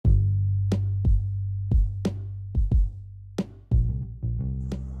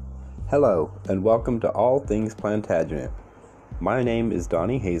Hello, and welcome to All Things Plantagenet. My name is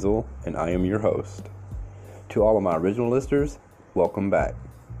Donnie Hazel, and I am your host. To all of my original listeners, welcome back.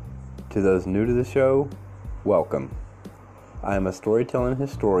 To those new to the show, welcome. I am a storytelling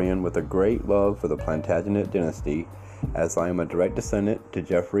historian with a great love for the Plantagenet dynasty, as I am a direct descendant to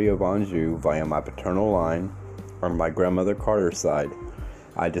Geoffrey of Anjou via my paternal line on my grandmother Carter's side.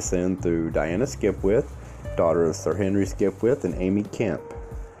 I descend through Diana Skipwith, daughter of Sir Henry Skipwith and Amy Kemp.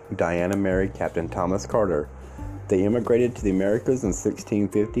 Diana married Captain Thomas Carter. They immigrated to the Americas in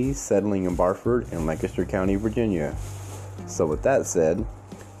 1650, settling in Barford in Lancaster County, Virginia. So with that said,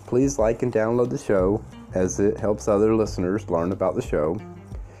 please like and download the show, as it helps other listeners learn about the show.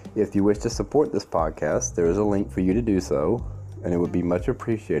 If you wish to support this podcast, there is a link for you to do so, and it would be much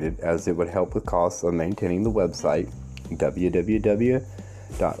appreciated, as it would help with costs of maintaining the website,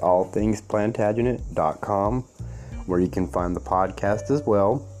 www.allthingsplantagenet.com, where you can find the podcast as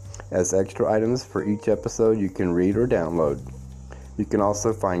well as extra items for each episode you can read or download. You can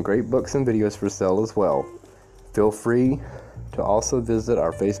also find great books and videos for sale as well. Feel free to also visit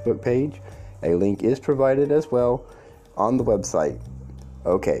our Facebook page. A link is provided as well on the website.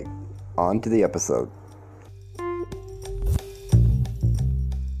 Okay, on to the episode.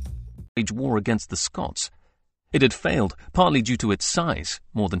 War against the Scots. It had failed, partly due to its size,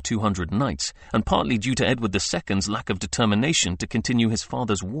 more than 200 knights, and partly due to Edward II's lack of determination to continue his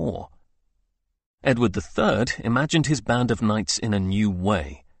father's war. Edward III imagined his band of knights in a new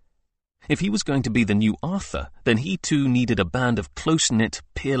way. If he was going to be the new Arthur, then he too needed a band of close-knit,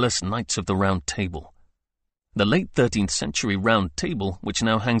 peerless knights of the Round Table. The late 13th century Round Table, which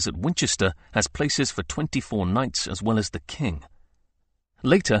now hangs at Winchester, has places for 24 knights as well as the king.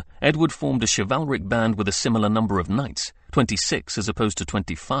 Later, Edward formed a chivalric band with a similar number of knights, 26 as opposed to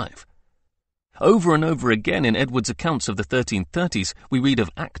 25. Over and over again in Edward's accounts of the 1330s, we read of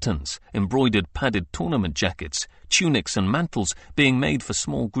actons, embroidered padded tournament jackets, tunics and mantles being made for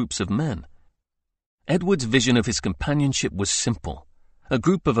small groups of men. Edward's vision of his companionship was simple: a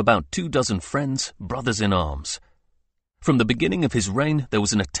group of about 24 friends, brothers in arms. From the beginning of his reign, there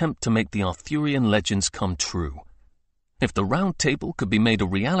was an attempt to make the Arthurian legends come true. If the Round Table could be made a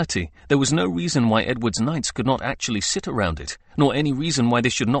reality, there was no reason why Edward's knights could not actually sit around it, nor any reason why they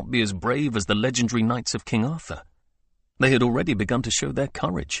should not be as brave as the legendary knights of King Arthur. They had already begun to show their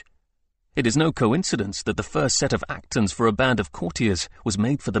courage. It is no coincidence that the first set of actons for a band of courtiers was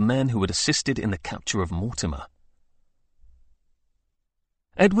made for the men who had assisted in the capture of Mortimer.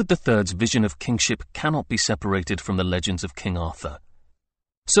 Edward III's vision of kingship cannot be separated from the legends of King Arthur.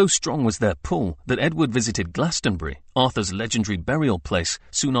 So strong was their pull that Edward visited Glastonbury, Arthur's legendary burial place,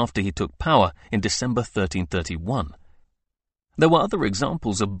 soon after he took power in December 1331. There were other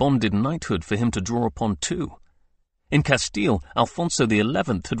examples of bonded knighthood for him to draw upon too. In Castile, Alfonso XI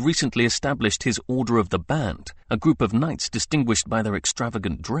had recently established his Order of the Band, a group of knights distinguished by their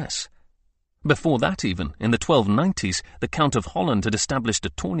extravagant dress. Before that even, in the 1290s, the Count of Holland had established a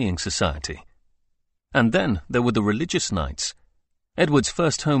tourneying society. And then there were the religious knights. Edward's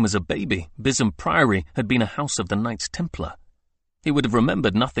first home as a baby, Bisham Priory, had been a house of the Knights Templar. He would have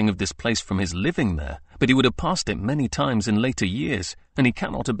remembered nothing of this place from his living there, but he would have passed it many times in later years, and he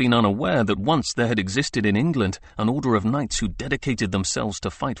cannot have been unaware that once there had existed in England an order of knights who dedicated themselves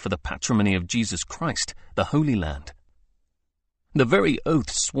to fight for the patrimony of Jesus Christ, the Holy Land. The very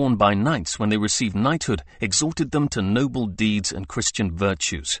oaths sworn by knights when they received knighthood exhorted them to noble deeds and Christian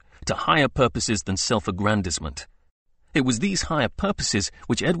virtues, to higher purposes than self-aggrandizement. It was these higher purposes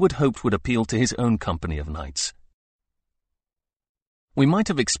which Edward hoped would appeal to his own company of knights. We might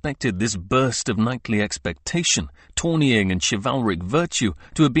have expected this burst of knightly expectation, tourneying and chivalric virtue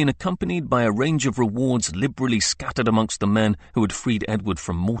to have been accompanied by a range of rewards liberally scattered amongst the men who had freed Edward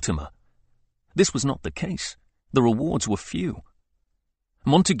from Mortimer. This was not the case. The rewards were few.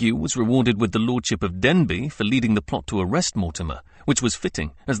 Montague was rewarded with the lordship of Denbigh for leading the plot to arrest Mortimer, which was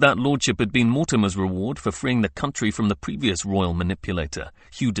fitting, as that lordship had been Mortimer's reward for freeing the country from the previous royal manipulator,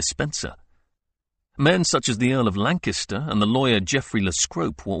 Hugh Despenser. Men such as the Earl of Lancaster and the lawyer Geoffrey Le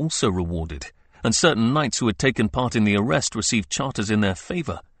Scrope were also rewarded, and certain knights who had taken part in the arrest received charters in their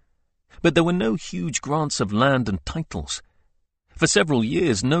favour. But there were no huge grants of land and titles. For several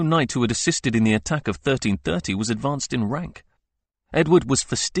years, no knight who had assisted in the attack of 1330 was advanced in rank. Edward was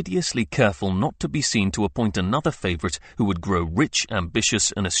fastidiously careful not to be seen to appoint another favourite who would grow rich,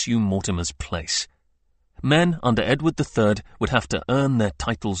 ambitious, and assume Mortimer's place. Men under Edward III would have to earn their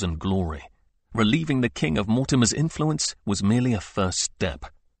titles and glory. Relieving the king of Mortimer's influence was merely a first step.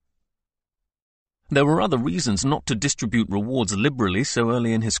 There were other reasons not to distribute rewards liberally so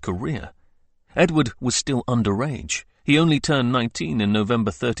early in his career. Edward was still underage, He only turned 19 in November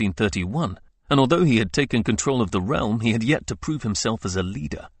 1331, and although he had taken control of the realm, he had yet to prove himself as a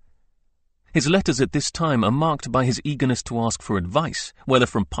leader. His letters at this time are marked by his eagerness to ask for advice, whether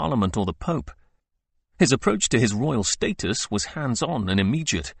from Parliament or the Pope. His approach to his royal status was hands-on and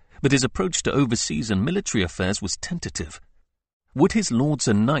immediate, but his approach to overseas and military affairs was tentative. Would his lords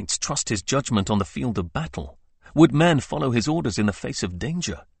and knights trust his judgment on the field of battle? Would men follow his orders in the face of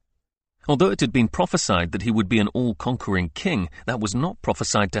danger? Although it had been prophesied that he would be an all-conquering king, that was not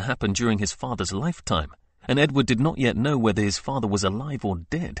prophesied to happen during his father's lifetime, and Edward did not yet know whether his father was alive or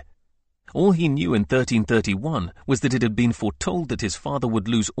dead. All he knew in 1331 was that it had been foretold that his father would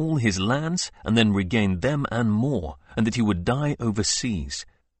lose all his lands and then regain them and more, and that he would die overseas.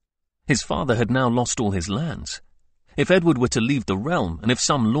 His father had now lost all his lands. If Edward were to leave the realm, and if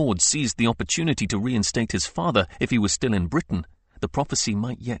some lord seized the opportunity to reinstate his father if he was still in Britain, the prophecy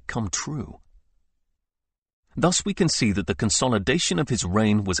might yet come true. Thus we can see that the consolidation of his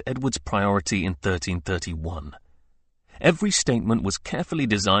reign was Edward's priority in 1331. Every statement was carefully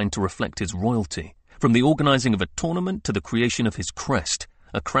designed to reflect his royalty, from the organizing of a tournament to the creation of his crest,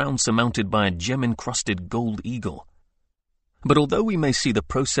 a crown surmounted by a gem-encrusted gold eagle. But although we may see the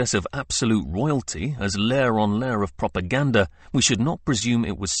process of absolute royalty as layer on layer of propaganda, we should not presume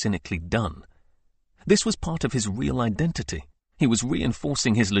it was cynically done. This was part of his real identity. He was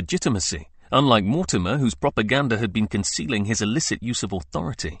reinforcing his legitimacy, unlike Mortimer, whose propaganda had been concealing his illicit use of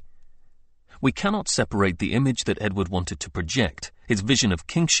authority. We cannot separate the image that Edward wanted to project, his vision of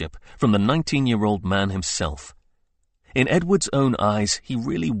kingship, from the 19-year-old man himself. In Edward's own eyes, he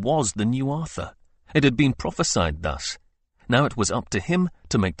really was the new Arthur. It had been prophesied thus. Now it was up to him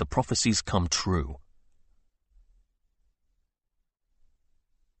to make the prophecies come true.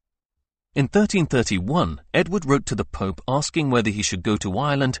 In 1331, Edward wrote to the Pope asking whether he should go to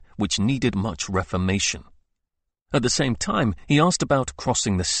Ireland, which needed much reformation. At the same time, he asked about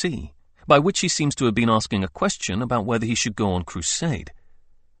crossing the sea, by which he seems to have been asking a question about whether he should go on crusade.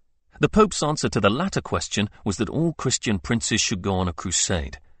 The Pope's answer to the latter question was that all Christian princes should go on a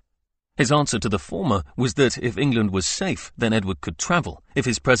crusade. His answer to the former was that if England was safe, then Edward could travel, if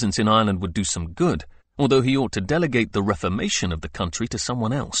his presence in Ireland would do some good, although he ought to delegate the reformation of the country to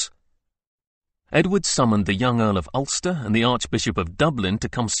someone else. Edward summoned the young Earl of Ulster and the Archbishop of Dublin to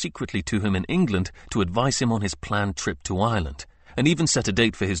come secretly to him in England to advise him on his planned trip to Ireland, and even set a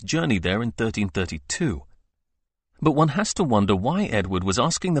date for his journey there in 1332. But one has to wonder why Edward was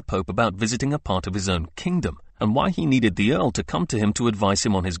asking the Pope about visiting a part of his own kingdom, and why he needed the Earl to come to him to advise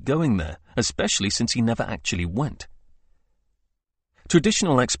him on his going there, especially since he never actually went.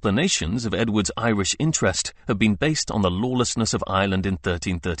 Traditional explanations of Edward's Irish interest have been based on the lawlessness of Ireland in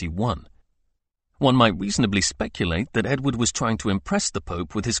 1331. One might reasonably speculate that Edward was trying to impress the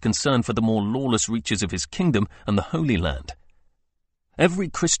Pope with his concern for the more lawless reaches of his kingdom and the Holy Land. Every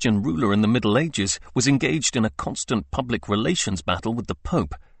Christian ruler in the Middle Ages was engaged in a constant public relations battle with the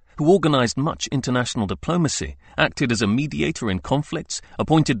Pope, who organized much international diplomacy, acted as a mediator in conflicts,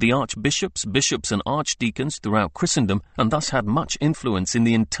 appointed the archbishops, bishops, and archdeacons throughout Christendom, and thus had much influence in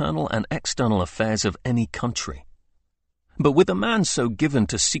the internal and external affairs of any country. But with a man so given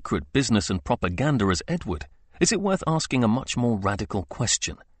to secret business and propaganda as Edward, is it worth asking a much more radical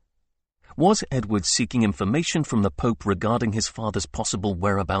question? Was Edward seeking information from the Pope regarding his father's possible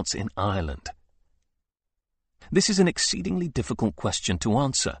whereabouts in Ireland? This is an exceedingly difficult question to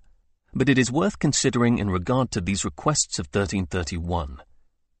answer, but it is worth considering in regard to these requests of 1331.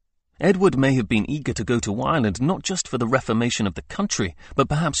 Edward may have been eager to go to Ireland not just for the reformation of the country, but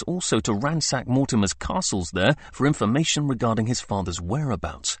perhaps also to ransack Mortimer's castles there for information regarding his father's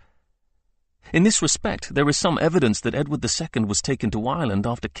whereabouts. In this respect, there is some evidence that Edward II was taken to Ireland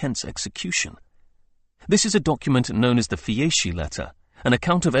after Kent's execution. This is a document known as the Fieschi Letter, an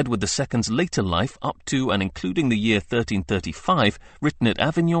account of Edward II's later life up to and including the year 1335, written at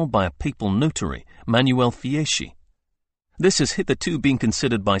Avignon by a papal notary, Manuel Fieschi. This has hitherto been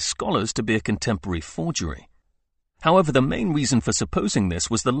considered by scholars to be a contemporary forgery. However, the main reason for supposing this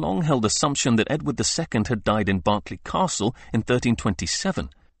was the long-held assumption that Edward II had died in Berkeley Castle in 1327.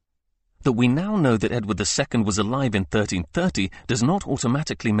 That we now know that Edward II was alive in 1330 does not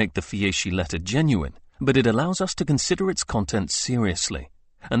automatically make the Fieschi letter genuine, but it allows us to consider its contents seriously,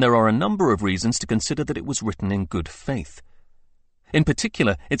 and there are a number of reasons to consider that it was written in good faith. In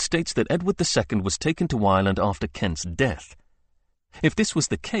particular, it states that Edward II was taken to Ireland after Kent's death. If this was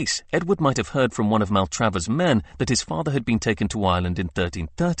the case, Edward might have heard from one of Maltravers's men that his father had been taken to Ireland in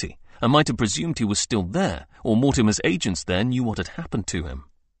 1330, and might have presumed he was still there, or Mortimer's agents there knew what had happened to him.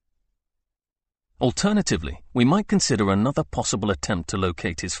 Alternatively, we might consider another possible attempt to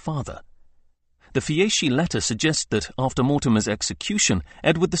locate his father. the Fieschi letter suggests that after Mortimer's execution,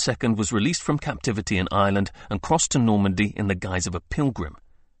 Edward II was released from captivity in Ireland and crossed to Normandy in the guise of a pilgrim.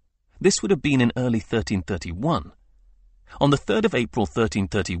 This would have been in early 1331. On the 3rd of April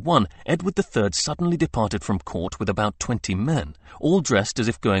 1331, Edward III suddenly departed from court with about 20 men, all dressed as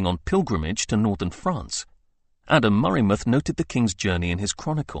if going on pilgrimage to northern France. Adam Murraymouth noted the king's journey in his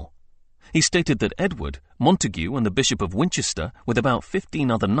chronicle. He stated that Edward, Montague and the Bishop of Winchester, with about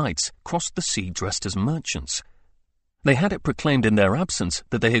 15 other knights, crossed the sea dressed as merchants. They had it proclaimed in their absence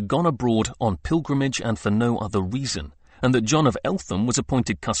that they had gone abroad on pilgrimage and for no other reason, and that John of Eltham was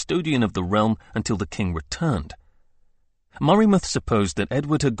appointed custodian of the realm until the king returned. Murraymouth supposed that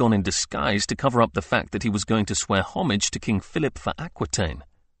Edward had gone in disguise to cover up the fact that he was going to swear homage to King Philip for Aquitaine.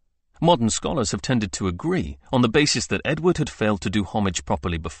 Modern scholars have tended to agree on the basis that Edward had failed to do homage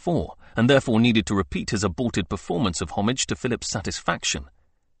properly before, and therefore needed to repeat his aborted performance of homage to Philip's satisfaction.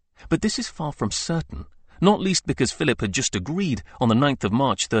 But this is far from certain, not least because Philip had just agreed on the 9th of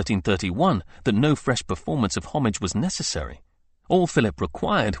March 1331 that no fresh performance of homage was necessary. All Philip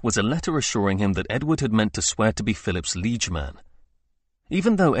required was a letter assuring him that Edward had meant to swear to be Philip's liegeman.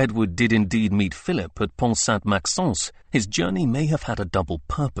 Even though Edward did indeed meet Philip at Pont Saint-Maxence, his journey may have had a double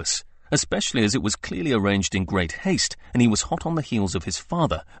purpose, especially as it was clearly arranged in great haste and he was hot on the heels of his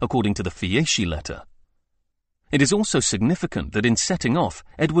father, according to the Fieschi letter. It is also significant that in setting off,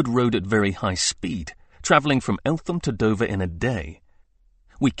 Edward rode at very high speed, travelling from Eltham to Dover in a day.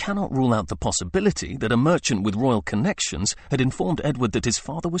 We cannot rule out the possibility that a merchant with royal connections had informed Edward that his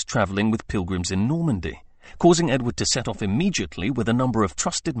father was travelling with pilgrims in Normandy, causing Edward to set off immediately with a number of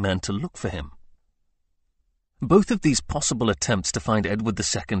trusted men to look for him. Both of these possible attempts to find Edward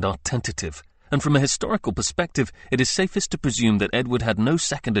II are tentative, and from a historical perspective it is safest to presume that Edward had no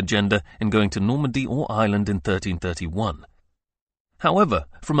second agenda in going to Normandy or Ireland in 1331. However,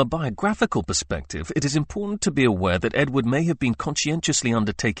 from a biographical perspective, it is important to be aware that Edward may have been conscientiously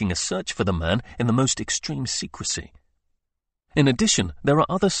undertaking a search for the man in the most extreme secrecy. In addition, there are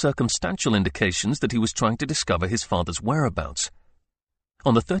other circumstantial indications that he was trying to discover his father's whereabouts.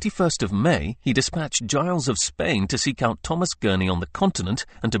 On the 31st of May, he dispatched Giles of Spain to seek out Thomas Gurney on the continent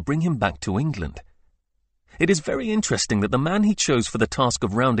and to bring him back to England. It is very interesting that the man he chose for the task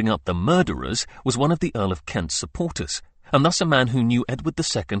of rounding up the murderers was one of the Earl of Kent's supporters, and thus a man who knew Edward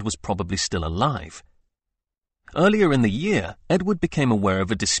II was probably still alive. Earlier in the year, Edward became aware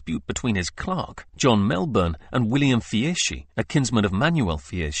of a dispute between his clerk, John Melbourne, and William Fieschi, a kinsman of Manuel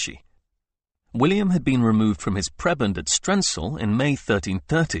Fieschi. William had been removed from his prebend at Strensel in May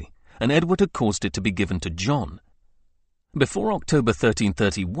 1330, and Edward had caused it to be given to John. Before October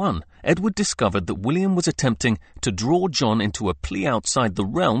 1331, Edward discovered that William was attempting to draw John into a plea outside the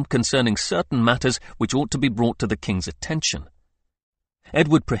realm concerning certain matters which ought to be brought to the king's attention.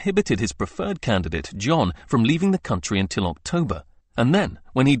 Edward prohibited his preferred candidate, John, from leaving the country until October, and then,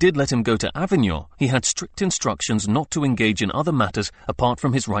 when he did let him go to Avignon, he had strict instructions not to engage in other matters apart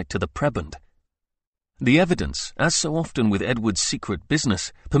from his right to the prebend. The evidence, as so often with Edward's secret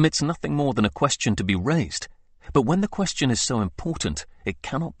business, permits nothing more than a question to be raised. But when the question is so important, it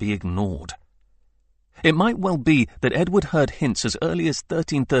cannot be ignored. It might well be that Edward heard hints as early as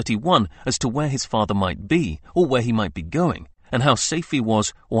 1331 as to where his father might be, or where he might be going, and how safe he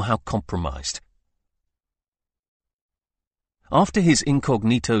was or how compromised. After his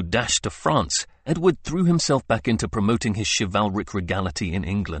incognito dash to France, Edward threw himself back into promoting his chivalric regality in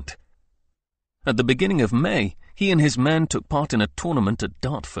England. At the beginning of May, he and his men took part in a tournament at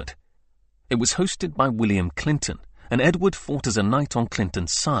Dartford. It was hosted by William Clinton, and Edward fought as a knight on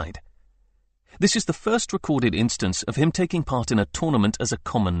Clinton's side. This is the first recorded instance of him taking part in a tournament as a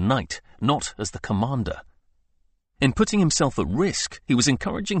common knight, not as the commander. In putting himself at risk, he was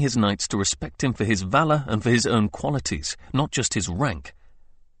encouraging his knights to respect him for his valour and for his own qualities, not just his rank.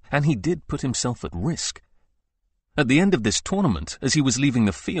 And he did put himself at risk. At the end of this tournament, as he was leaving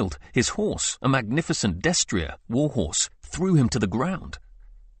the field, his horse, a magnificent destrier, warhorse, threw him to the ground.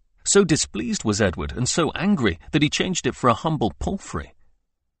 So displeased was Edward, and so angry, that he changed it for a humble palfrey.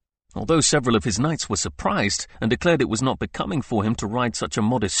 Although several of his knights were surprised, and declared it was not becoming for him to ride such a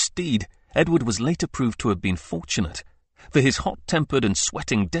modest steed, Edward was later proved to have been fortunate, for his hot-tempered and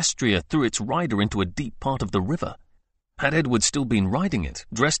sweating destrier threw its rider into a deep part of the river. Had Edward still been riding it,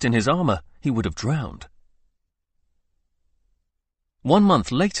 dressed in his armour, he would have drowned. 1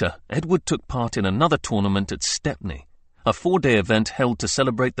 month later, Edward took part in another tournament at Stepney, a 4-day event held to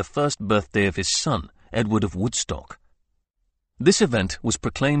celebrate the first birthday of his son, Edward of Woodstock. This event was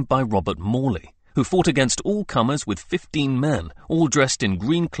proclaimed by Robert Morley, who fought against all comers with 15 men, all dressed in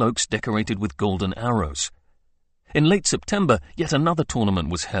green cloaks decorated with golden arrows. In late September, yet another tournament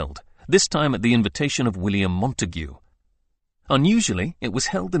was held, this time at the invitation of William Montague. Unusually, it was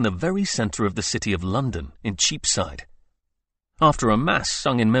held in the very centre of the city of London, in Cheapside. After a mass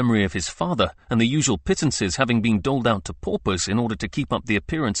sung in memory of his father, and the usual pittances having been doled out to paupers in order to keep up the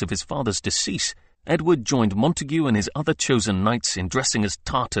appearance of his father's decease, Edward joined Montague and his other chosen knights in dressing as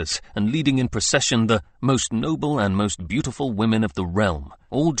Tartars and leading in procession the most noble and most beautiful women of the realm,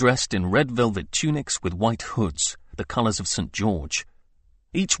 all dressed in red velvet tunics with white hoods, the colours of St. George.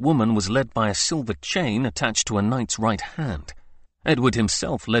 Each woman was led by a silver chain attached to a knight's right hand. Edward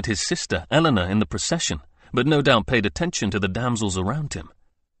himself led his sister Eleanor in the procession, but no doubt paid attention to the damsels around him.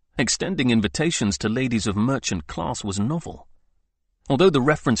 Extending invitations to ladies of merchant class was novel. Although the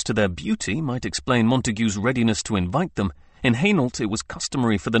reference to their beauty might explain Montague's readiness to invite them, in Hainault it was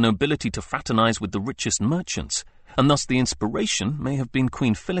customary for the nobility to fraternize with the richest merchants, and thus the inspiration may have been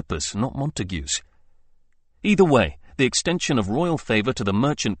Queen Philippa's, not Montague's. Either way, the extension of royal favour to the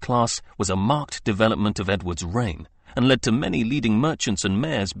merchant class was a marked development of Edward's reign, and led to many leading merchants and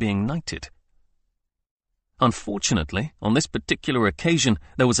mayors being knighted. Unfortunately, on this particular occasion,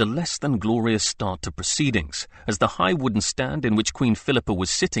 there was a less than glorious start to proceedings, as the high wooden stand in which Queen Philippa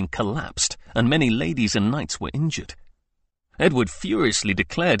was sitting collapsed, and many ladies and knights were injured. Edward furiously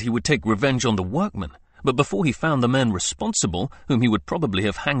declared he would take revenge on the workmen, but before he found the men responsible, whom he would probably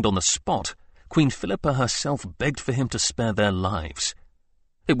have hanged on the spot, Queen Philippa herself begged for him to spare their lives.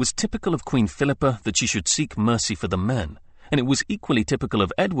 It was typical of Queen Philippa that she should seek mercy for the men, and it was equally typical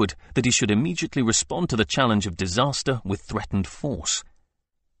of Edward that he should immediately respond to the challenge of disaster with threatened force.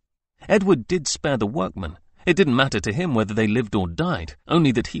 Edward did spare the workmen. It didn't matter to him whether they lived or died,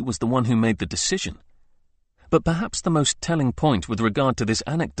 only that he was the one who made the decision. But perhaps the most telling point with regard to this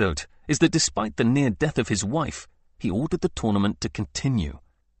anecdote is that despite the near death of his wife, he ordered the tournament to continue.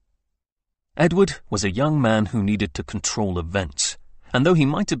 Edward was a young man who needed to control events, and though he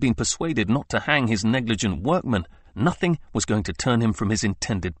might have been persuaded not to hang his negligent workmen, nothing was going to turn him from his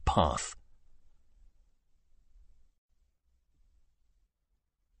intended path.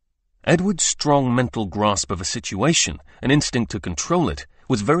 Edward's strong mental grasp of a situation, an instinct to control it,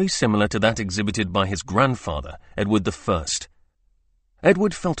 was very similar to that exhibited by his grandfather, Edward I.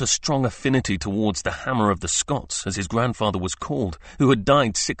 Edward felt a strong affinity towards the Hammer of the Scots, as his grandfather was called, who had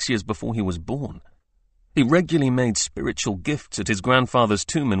died 6 years before he was born. He regularly made spiritual gifts at his grandfather's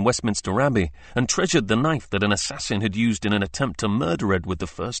tomb in Westminster Abbey, and treasured the knife that an assassin had used in an attempt to murder Edward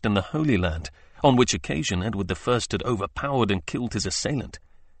I in the Holy Land, on which occasion Edward I had overpowered and killed his assailant.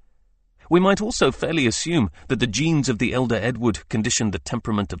 We might also fairly assume that the genes of the elder Edward conditioned the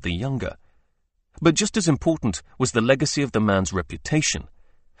temperament of the younger. But just as important was the legacy of the man's reputation,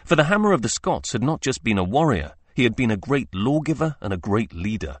 for the Hammer of the Scots had not just been a warrior, he had been a great lawgiver and a great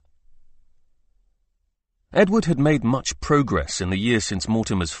leader. Edward had made much progress in the years since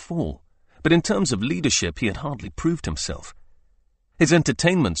Mortimer's fall, but in terms of leadership he had hardly proved himself. His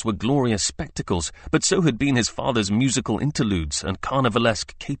entertainments were glorious spectacles, but so had been his father's musical interludes and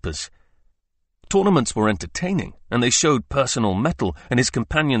carnivalesque capers. Tournaments were entertaining, and they showed personal mettle and his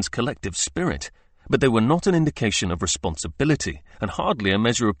companions' collective spirit, but they were not an indication of responsibility, and hardly a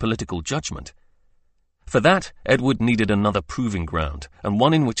measure of political judgment. For that, Edward needed another proving ground, and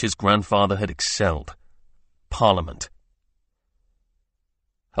one in which his grandfather had excelled: Parliament.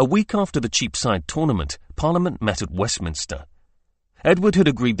 A week after the Cheapside tournament, Parliament met at Westminster. Edward had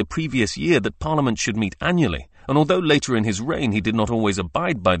agreed the previous year that Parliament should meet annually, and although later in his reign he did not always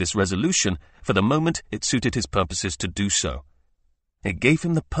abide by this resolution, for the moment it suited his purposes to do so. It gave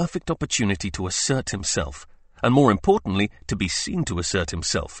him the perfect opportunity to assert himself, and more importantly, to be seen to assert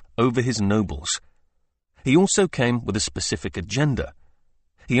himself, over his nobles. He also came with a specific agenda.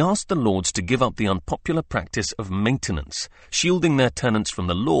 He asked the Lords to give up the unpopular practice of maintenance, shielding their tenants from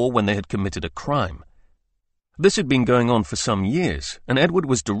the law when they had committed a crime. This had been going on for some years, and Edward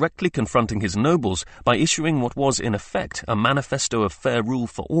was directly confronting his nobles by issuing what was, in effect, a manifesto of fair rule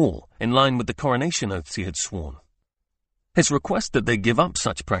for all, in line with the coronation oaths he had sworn. His request that they give up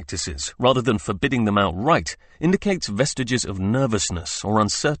such practices, rather than forbidding them outright, indicates vestiges of nervousness or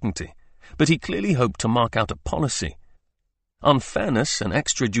uncertainty, but he clearly hoped to mark out a policy. Unfairness and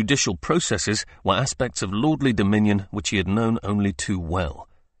extrajudicial processes were aspects of lordly dominion which he had known only too well.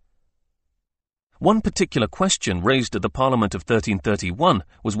 One particular question raised at the Parliament of 1331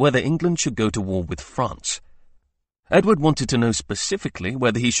 was whether England should go to war with France. Edward wanted to know specifically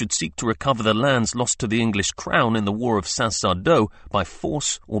whether he should seek to recover the lands lost to the English crown in the War of Saint-Sardo by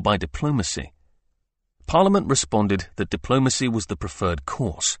force or by diplomacy. Parliament responded that diplomacy was the preferred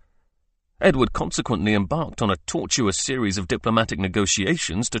course. Edward consequently embarked on a tortuous series of diplomatic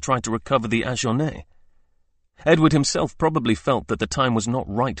negotiations to try to recover the Agenais. Edward himself probably felt that the time was not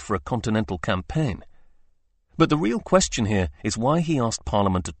right for a continental campaign. But the real question here is why he asked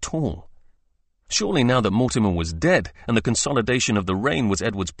Parliament at all. Surely now that Mortimer was dead and the consolidation of the reign was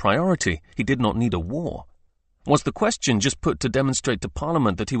Edward's priority, he did not need a war. Was the question just put to demonstrate to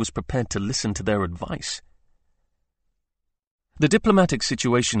Parliament that he was prepared to listen to their advice? The diplomatic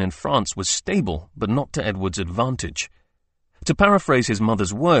situation in France was stable, but not to Edward's advantage. To paraphrase his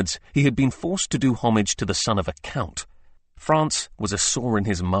mother's words, he had been forced to do homage to the son of a count. France was a sore in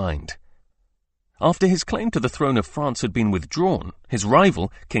his mind. After his claim to the throne of France had been withdrawn, his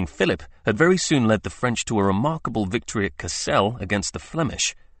rival, King Philip, had very soon led the French to a remarkable victory at Cassel against the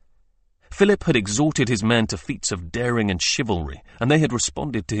Flemish. Philip had exhorted his men to feats of daring and chivalry, and they had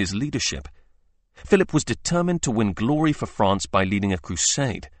responded to his leadership. Philip was determined to win glory for France by leading a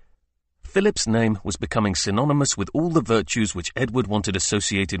crusade. Philip's name was becoming synonymous with all the virtues which Edward wanted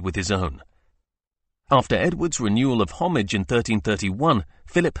associated with his own. After Edward's renewal of homage in 1331,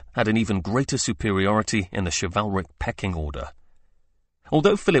 Philip had an even greater superiority in the chivalric pecking order.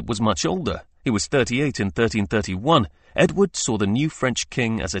 Although Philip was much older, he was 38 in 1331, Edward saw the new French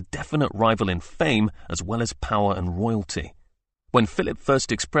king as a definite rival in fame as well as power and royalty. When Philip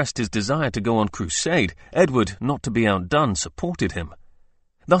first expressed his desire to go on crusade, Edward, not to be outdone, supported him.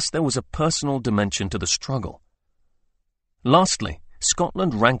 Thus there was a personal dimension to the struggle. Lastly,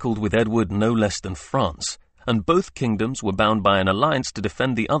 Scotland rankled with Edward no less than France, and both kingdoms were bound by an alliance to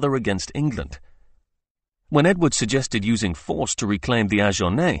defend the other against England. When Edward suggested using force to reclaim the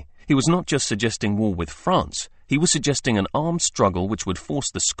Agenais, he was not just suggesting war with France, he was suggesting an armed struggle which would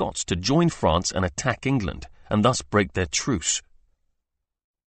force the Scots to join France and attack England, and thus break their truce.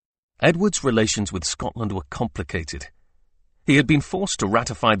 Edward's relations with Scotland were complicated. He had been forced to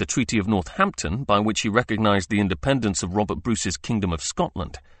ratify the Treaty of Northampton, by which he recognized the independence of Robert Bruce's Kingdom of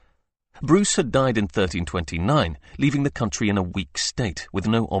Scotland. Bruce had died in 1329, leaving the country in a weak state, with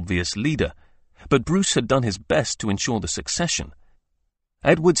no obvious leader, but Bruce had done his best to ensure the succession.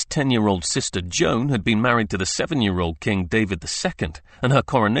 Edward's 10-year-old sister Joan had been married to the 7-year-old King David II, and her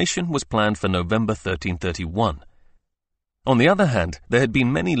coronation was planned for November 1331. On the other hand, there had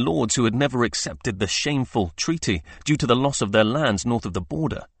been many lords who had never accepted the shameful treaty due to the loss of their lands north of the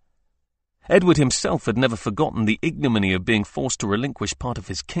border. Edward himself had never forgotten the ignominy of being forced to relinquish part of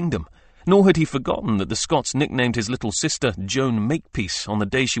his kingdom, nor had he forgotten that the Scots nicknamed his little sister Joan Makepeace on the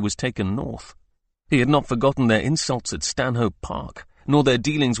day she was taken north. He had not forgotten their insults at Stanhope Park, nor their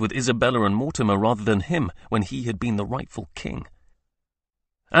dealings with Isabella and Mortimer rather than him when he had been the rightful king.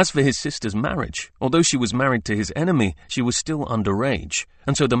 As for his sister's marriage, although she was married to his enemy, she was still underage,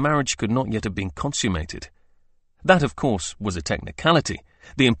 and so the marriage could not yet have been consummated. That, of course, was a technicality.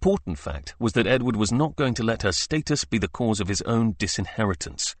 The important fact was that Edward was not going to let her status be the cause of his own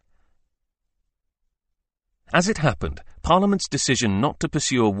disinheritance. As it happened, Parliament's decision not to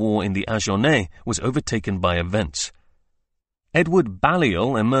pursue a war in the Agenais was overtaken by events. Edward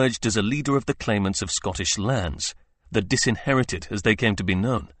Balliol emerged as a leader of the claimants of Scottish lands, the disinherited as they came to be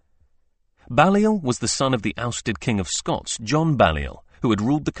known. Balliol was the son of the ousted King of Scots, John Balliol, who had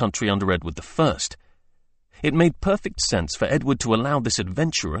ruled the country under Edward I. It made perfect sense for Edward to allow this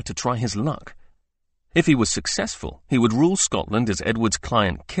adventurer to try his luck. If he was successful, he would rule Scotland as Edward's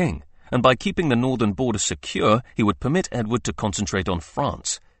client king, and by keeping the northern border secure, he would permit Edward to concentrate on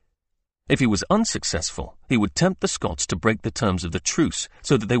France. If he was unsuccessful, he would tempt the Scots to break the terms of the truce,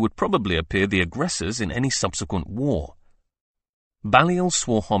 so that they would probably appear the aggressors in any subsequent war. Balliol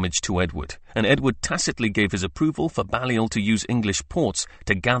swore homage to Edward, and Edward tacitly gave his approval for Balliol to use English ports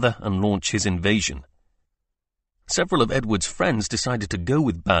to gather and launch his invasion. Several of Edward's friends decided to go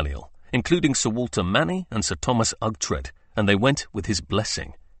with Balliol, including Sir Walter Manny and Sir Thomas Ughtred, and they went with his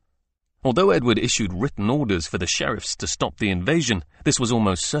blessing. Although Edward issued written orders for the sheriffs to stop the invasion, this was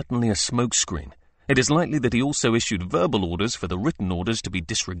almost certainly a smokescreen. It is likely that he also issued verbal orders for the written orders to be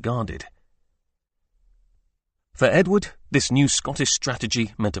disregarded. For Edward, this new Scottish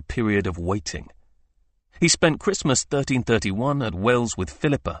strategy meant a period of waiting. He spent Christmas 1331 at Wales with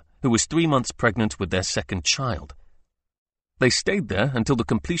Philippa, who was 3 months pregnant with their second child. They stayed there until the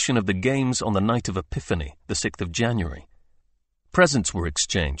completion of the games on the night of Epiphany, the 6th of January. Presents were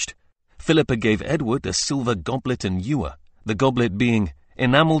exchanged. Philippa gave Edward a silver goblet and ewer, the goblet being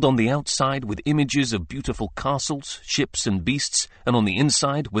enamelled on the outside with images of beautiful castles, ships and beasts, and on the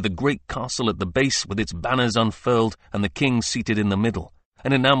inside with a great castle at the base with its banners unfurled and the king seated in the middle,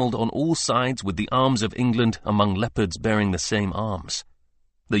 and enamelled on all sides with the arms of England among leopards bearing the same arms.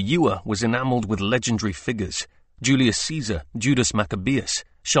 The ewer was enamelled with legendary figures: Julius Caesar, Judas Maccabeus,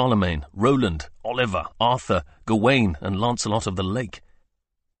 Charlemagne, Roland, Oliver, Arthur, Gawain, and Lancelot of the Lake.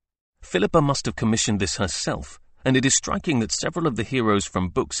 Philippa must have commissioned this herself, and it is striking that several of the heroes from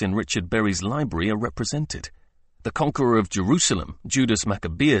books in Richard Berry's library are represented. The conqueror of Jerusalem, Judas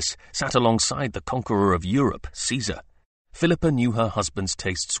Maccabeus, sat alongside the conqueror of Europe, Caesar. Philippa knew her husband's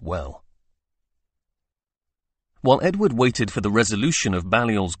tastes well. While Edward waited for the resolution of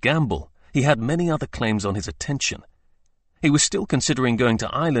Balliol's gamble, he had many other claims on his attention. He was still considering going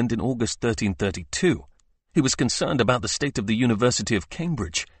to Ireland in August 1332. He was concerned about the state of the University of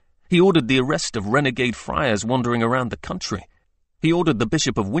Cambridge. He ordered the arrest of renegade friars wandering around the country. He ordered the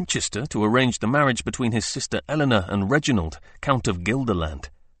Bishop of Winchester to arrange the marriage between his sister Eleanor and Reginald, Count of Guelderland.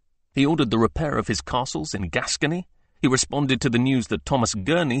 He ordered the repair of his castles in Gascony. He responded to the news that Thomas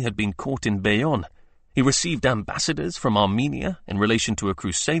Gurney had been caught in Bayonne. He received ambassadors from Armenia in relation to a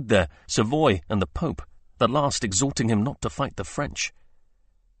crusade there, Savoy and the Pope, the last exhorting him not to fight the French.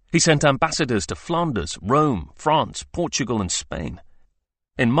 He sent ambassadors to Flanders, Rome, France, Portugal and Spain.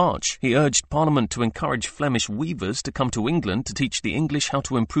 In March, he urged Parliament to encourage Flemish weavers to come to England to teach the English how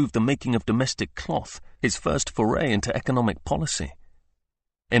to improve the making of domestic cloth, his first foray into economic policy.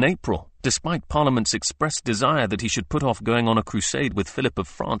 In April, despite Parliament's expressed desire that he should put off going on a crusade with Philip of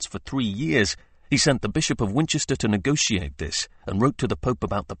France for 3 years, he sent the Bishop of Winchester to negotiate this and wrote to the Pope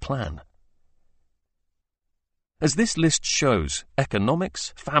about the plan. As this list shows,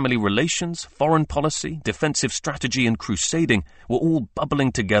 economics, family relations, foreign policy, defensive strategy and crusading were all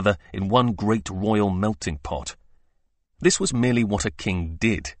bubbling together in one great royal melting pot. This was merely what a king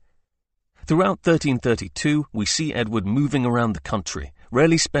did. Throughout 1332, we see Edward moving around the country,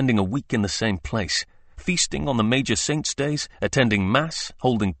 rarely spending a week in the same place, feasting on the major saints' days, attending mass,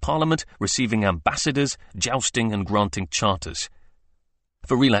 holding parliament, receiving ambassadors, jousting and granting charters.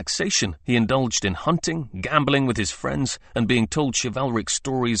 For relaxation, he indulged in hunting, gambling with his friends, and being told chivalric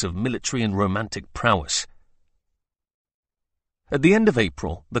stories of military and romantic prowess. At the end of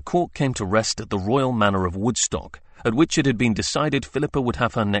April, the court came to rest at the royal manor of Woodstock, at which it had been decided Philippa would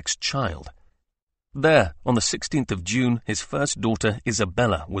have her next child. There, on the 16th of June, his first daughter,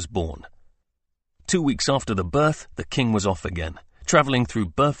 Isabella, was born. 2 weeks after the birth, the king was off again, travelling through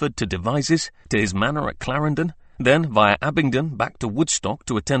Burford to Devizes, to his manor at Clarendon, then via Abingdon back to Woodstock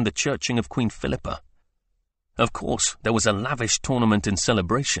to attend the churching of Queen Philippa. Of course, there was a lavish tournament and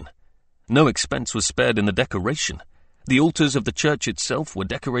celebration. No expense was spared in the decoration. The altars of the church itself were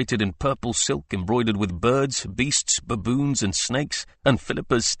decorated in purple silk embroidered with birds, beasts, baboons and snakes, and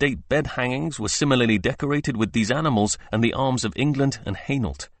Philippa's state bed hangings were similarly decorated with these animals and the arms of England and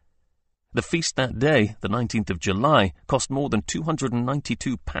Hainault. The feast that day, the 19th of July, cost more than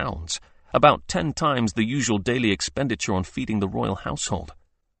 £292, about 10 times the usual daily expenditure on feeding the royal household.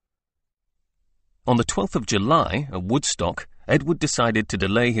 On the 12th of July, at Woodstock, Edward decided to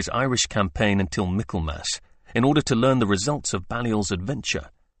delay his Irish campaign until Michaelmas, in order to learn the results of Balliol's adventure.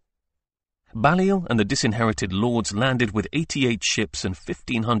 Balliol and the disinherited lords landed with 88 ships and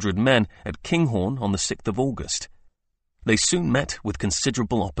 1,500 men at Kinghorn on the 6th of August. They soon met with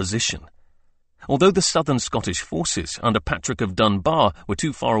considerable opposition. Although the southern Scottish forces under Patrick of Dunbar were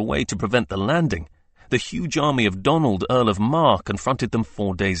too far away to prevent the landing, the huge army of Donald, Earl of Mar, confronted them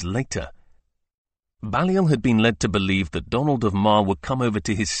 4 days later. Balliol had been led to believe that Donald of Mar would come over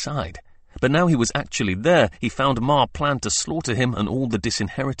to his side, but now he was actually there, he found Mar planned to slaughter him and all the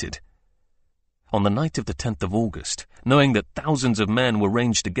disinherited. On the night of the 10th of August, knowing that thousands of men were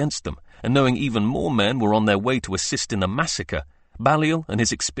ranged against them, and knowing even more men were on their way to assist in the massacre, Balliol and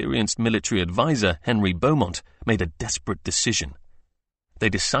his experienced military advisor, Henry Beaumont, made a desperate decision. They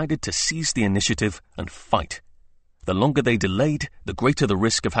decided to seize the initiative and fight. The longer they delayed, the greater the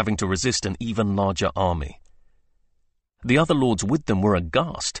risk of having to resist an even larger army. The other lords with them were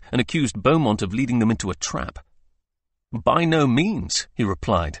aghast and accused Beaumont of leading them into a trap. "By no means," he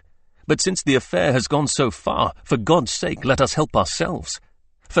replied. "But since the affair has gone so far, for God's sake let us help ourselves.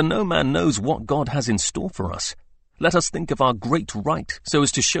 For no man knows what God has in store for us. Let us think of our great right, so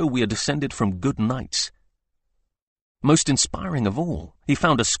as to show we are descended from good knights." Most inspiring of all, he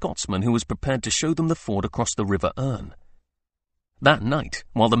found a Scotsman who was prepared to show them the ford across the River Erne. That night,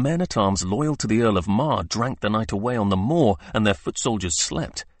 while the men-at-arms loyal to the Earl of Mar drank the night away on the moor and their foot soldiers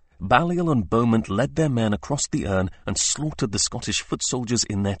slept, Balliol and Beaumont led their men across the Erne and slaughtered the Scottish foot soldiers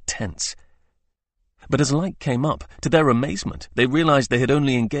in their tents. But as light came up, to their amazement, they realized they had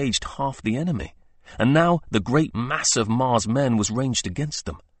only engaged half the enemy, and now the great mass of Mar's men was ranged against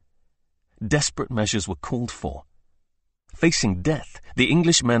them. Desperate measures were called for. Facing death, the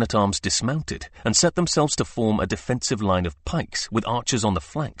English men-at-arms dismounted and set themselves to form a defensive line of pikes with archers on the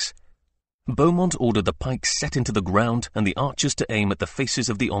flanks. Beaumont ordered the pikes set into the ground and the archers to aim at the faces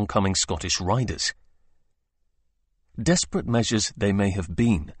of the oncoming Scottish riders. Desperate measures they may have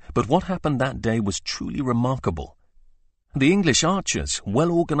been, but what happened that day was truly remarkable. The English archers,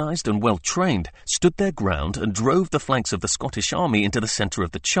 well organized and well trained, stood their ground and drove the flanks of the Scottish army into the center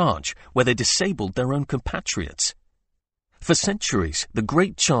of the charge, where they disabled their own compatriots. For centuries, the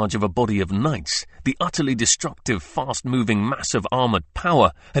great charge of a body of knights, the utterly destructive, fast-moving mass of armored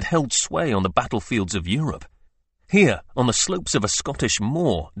power, had held sway on the battlefields of Europe. Here, on the slopes of a Scottish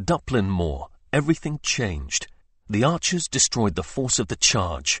moor, Duplin Moor, everything changed. The archers destroyed the force of the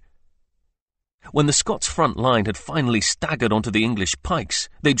charge. When the Scots' front line had finally staggered onto the English pikes,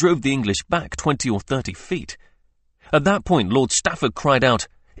 they drove the English back 20 or 30 feet. At that point, Lord Stafford cried out,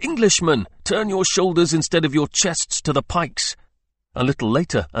 "Englishmen, turn your shoulders instead of your chests to the pikes." A little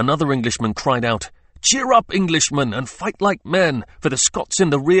later, another Englishman cried out, "Cheer up, Englishmen, and fight like men, for the Scots in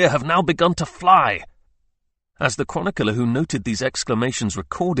the rear have now begun to fly." As the chronicler who noted these exclamations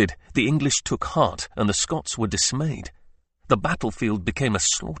recorded, the English took heart and the Scots were dismayed. The battlefield became a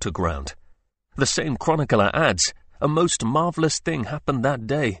slaughter ground. The same chronicler adds, "A most marvellous thing happened that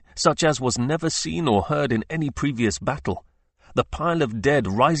day, such as was never seen or heard in any previous battle. The pile of dead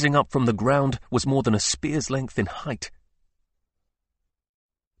rising up from the ground was more than a spear's length in height."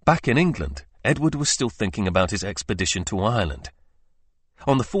 Back in England, Edward was still thinking about his expedition to Ireland.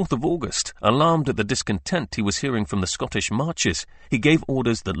 On the 4th of August, alarmed at the discontent he was hearing from the Scottish marches, he gave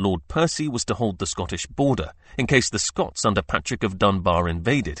orders that Lord Percy was to hold the Scottish border, in case the Scots under Patrick of Dunbar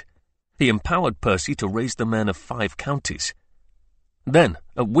invaded. He empowered Percy to raise the men of 5 counties. Then,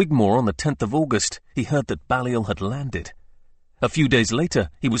 at Wigmore on the 10th of August, he heard that Balliol had landed. A few days later,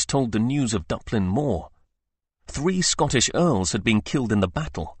 he was told the news of Duplin Moor. 3 Scottish earls had been killed in the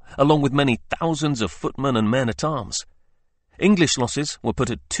battle, along with many thousands of footmen and men-at-arms. English losses were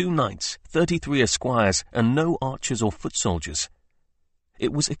put at 2 knights, 33 esquires, and no archers or foot soldiers.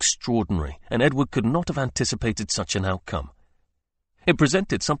 It was extraordinary, and Edward could not have anticipated such an outcome. It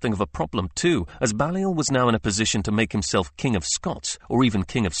presented something of a problem too, as Balliol was now in a position to make himself King of Scots, or even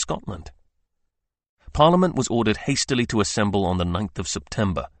King of Scotland. Parliament was ordered hastily to assemble on the 9th of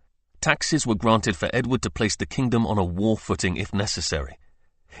September. Taxes were granted for Edward to place the kingdom on a war footing if necessary.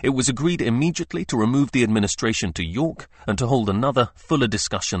 It was agreed immediately to remove the administration to York and to hold another, fuller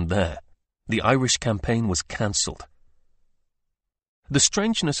discussion there. The Irish campaign was cancelled. The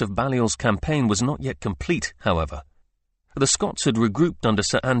strangeness of Balliol's campaign was not yet complete, however. The Scots had regrouped under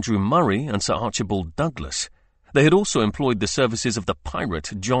Sir Andrew Murray and Sir Archibald Douglas. They had also employed the services of the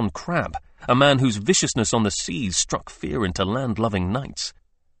pirate John Crabbe, a man whose viciousness on the seas struck fear into land-loving knights.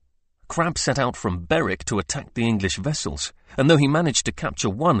 Crabbe set out from Berwick to attack the English vessels, and though he managed to capture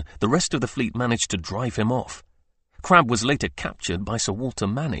one, the rest of the fleet managed to drive him off. Crabbe was later captured by Sir Walter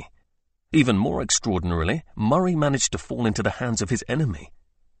Manny. Even more extraordinarily, Murray managed to fall into the hands of his enemy.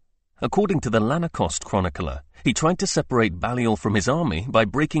 According to the Lanercost chronicler, he tried to separate Balliol from his army by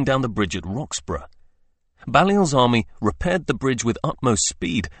breaking down the bridge at Roxburgh. Balliol's army repaired the bridge with utmost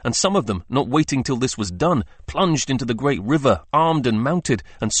speed, and some of them, not waiting till this was done, plunged into the great river, armed and mounted,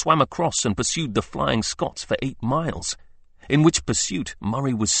 and swam across and pursued the flying Scots for 8 miles, in which pursuit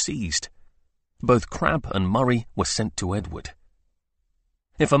Murray was seized. Both Crabbe and Murray were sent to Edward.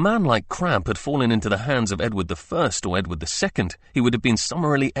 If a man like Crabbe had fallen into the hands of Edward I or Edward II, he would have been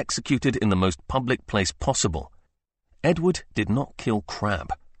summarily executed in the most public place possible. Edward did not kill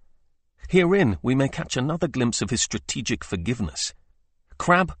Crabbe. Herein we may catch another glimpse of his strategic forgiveness.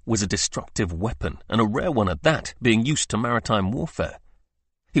 Crabbe was a destructive weapon, and a rare one at that, being used to maritime warfare.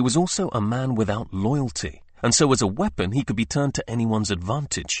 He was also a man without loyalty, and so as a weapon he could be turned to anyone's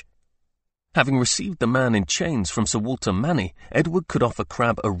advantage. Having received the man in chains from Sir Walter Manny, Edward could offer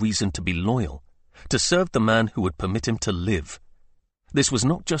Crabbe a reason to be loyal, to serve the man who would permit him to live. This was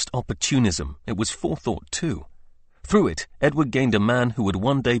not just opportunism, it was forethought too. Through it, Edward gained a man who would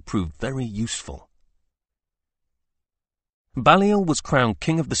one day prove very useful. Balliol was crowned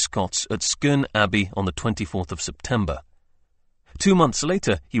King of the Scots at Skirn Abbey on the 24th of September. 2 months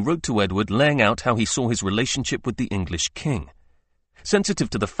later, he wrote to Edward laying out how he saw his relationship with the English king. Sensitive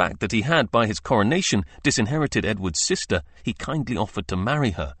to the fact that he had, by his coronation, disinherited Edward's sister, he kindly offered to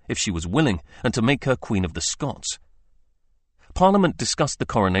marry her, if she was willing, and to make her Queen of the Scots. Parliament discussed the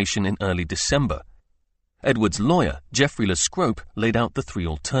coronation in early December. Edward's lawyer, Geoffrey Le Scrope, laid out the 3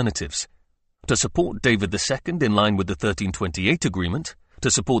 alternatives: to support David II in line with the 1328 agreement, to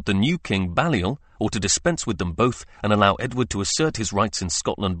support the new king Balliol, or to dispense with them both and allow Edward to assert his rights in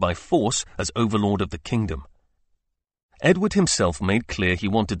Scotland by force as overlord of the kingdom. Edward himself made clear he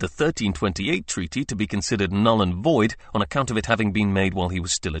wanted the 1328 treaty to be considered null and void on account of it having been made while he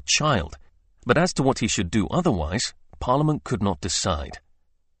was still a child, but as to what he should do otherwise, Parliament could not decide.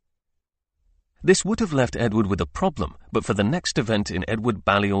 This would have left Edward with a problem, but for the next event in Edward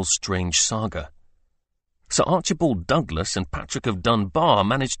Balliol's strange saga. Sir Archibald Douglas and Patrick of Dunbar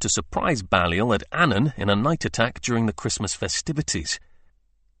managed to surprise Balliol at Annan in a night attack during the Christmas festivities.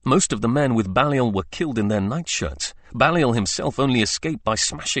 Most of the men with Balliol were killed in their nightshirts. Balliol himself only escaped by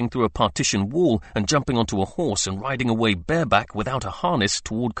smashing through a partition wall and jumping onto a horse and riding away bareback without a harness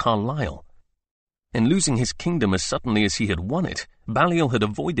toward Carlisle. In losing his kingdom as suddenly as he had won it, Balliol had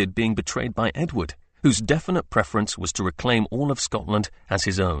avoided being betrayed by Edward, whose definite preference was to reclaim all of Scotland as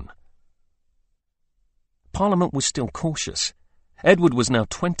his own. Parliament was still cautious. Edward was now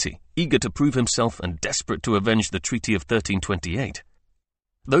 20, eager to prove himself and desperate to avenge the Treaty of 1328.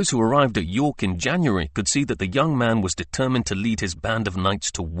 Those who arrived at York in January could see that the young man was determined to lead his band of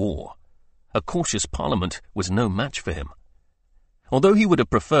knights to war. A cautious Parliament was no match for him. Although he would have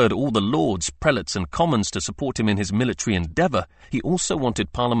preferred all the lords, prelates and commons to support him in his military endeavour, he also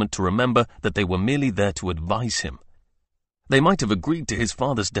wanted Parliament to remember that they were merely there to advise him. They might have agreed to his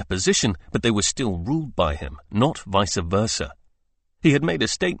father's deposition, but they were still ruled by him, not vice versa. He had made a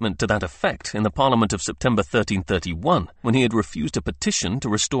statement to that effect in the Parliament of September 1331, when he had refused a petition to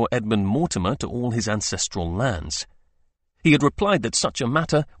restore Edmund Mortimer to all his ancestral lands. He had replied that such a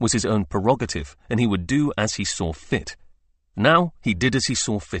matter was his own prerogative, and he would do as he saw fit. Now he did as he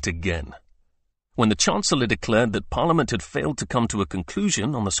saw fit again. When the Chancellor declared that Parliament had failed to come to a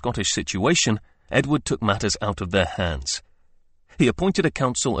conclusion on the Scottish situation, Edward took matters out of their hands. He appointed a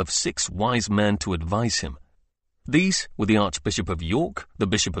council of 6 wise men to advise him. These were the Archbishop of York, the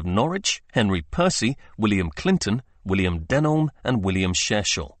Bishop of Norwich, Henry Percy, William Clinton, William Denolme, and William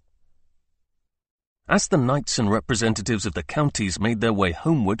Shershall. As the knights and representatives of the counties made their way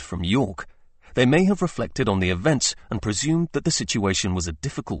homeward from York, they may have reflected on the events and presumed that the situation was a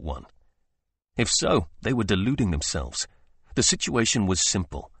difficult one. If so, they were deluding themselves. The situation was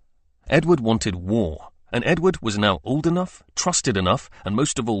simple. Edward wanted war, and Edward was now old enough, trusted enough, and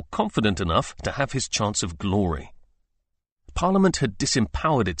most of all confident enough to have his chance of glory. Parliament had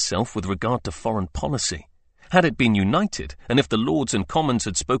disempowered itself with regard to foreign policy. Had it been united, and if the Lords and Commons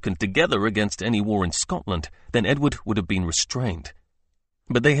had spoken together against any war in Scotland, then Edward would have been restrained.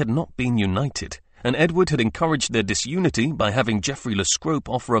 But they had not been united, and Edward had encouraged their disunity by having Geoffrey Le Scrope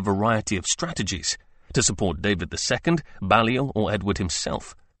offer a variety of strategies to support David II, Balliol, or Edward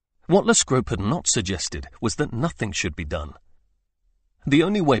himself. What Le Scrope had not suggested was that nothing should be done. The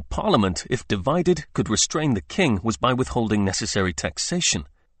only way Parliament, if divided, could restrain the king was by withholding necessary taxation,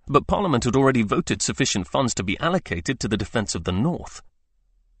 but Parliament had already voted sufficient funds to be allocated to the defence of the North.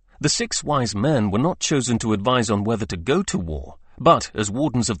 The 6 wise men were not chosen to advise on whether to go to war, but, as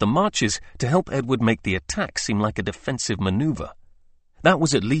wardens of the marches, to help Edward make the attack seem like a defensive manoeuvre. That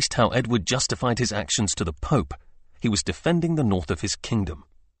was at least how Edward justified his actions to the Pope. He was defending the north of his kingdom.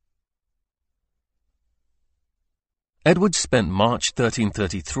 Edward spent March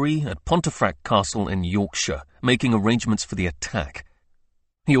 1333 at Pontefract Castle in Yorkshire, making arrangements for the attack.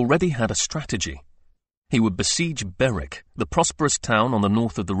 He already had a strategy. He would besiege Berwick, the prosperous town on the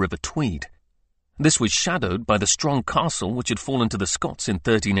north of the River Tweed. This was shadowed by the strong castle which had fallen to the Scots in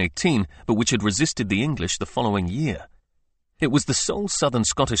 1318, but which had resisted the English the following year. It was the sole southern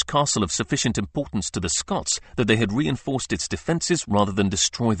Scottish castle of sufficient importance to the Scots that they had reinforced its defences rather than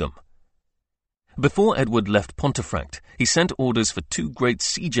destroy them. Before Edward left Pontefract, he sent orders for 2 great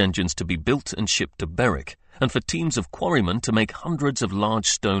siege engines to be built and shipped to Berwick, and for teams of quarrymen to make hundreds of large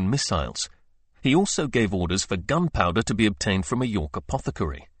stone missiles. He also gave orders for gunpowder to be obtained from a York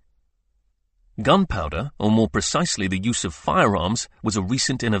apothecary. Gunpowder, or more precisely the use of firearms, was a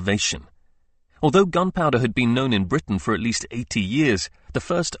recent innovation. Although gunpowder had been known in Britain for at least 80 years, the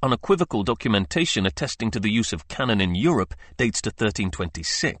first unequivocal documentation attesting to the use of cannon in Europe dates to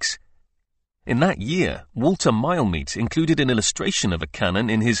 1326. In that year, Walter Milemeet included an illustration of a cannon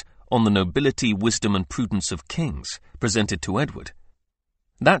in his On the Nobility, Wisdom and Prudence of Kings, presented to Edward.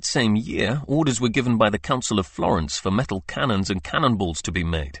 That same year, orders were given by the Council of Florence for metal cannons and cannonballs to be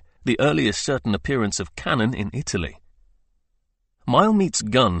made, the earliest certain appearance of cannon in Italy. Milemeet's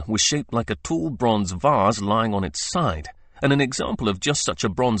gun was shaped like a tall bronze vase lying on its side, and an example of just such a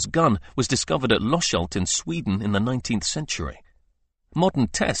bronze gun was discovered at Loschalt in Sweden in the 19th century. Modern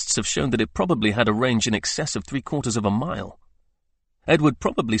tests have shown that it probably had a range in excess of 3/4 of a mile. Edward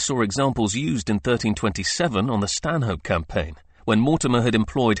probably saw examples used in 1327 on the Stanhope campaign, when Mortimer had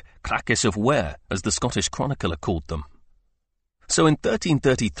employed crackes of ware, as the Scottish chronicler called them. So in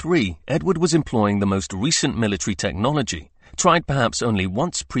 1333, Edward was employing the most recent military technology, tried perhaps only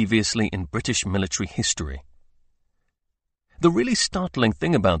once previously in British military history. The really startling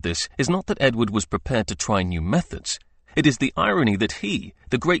thing about this is not that Edward was prepared to try new methods. It is the irony that he,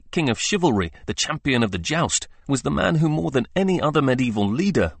 the great king of chivalry, the champion of the joust, was the man who more than any other medieval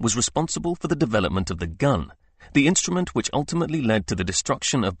leader was responsible for the development of the gun, the instrument which ultimately led to the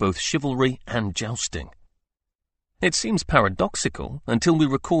destruction of both chivalry and jousting. It seems paradoxical until we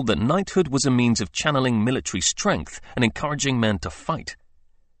recall that knighthood was a means of channeling military strength and encouraging men to fight.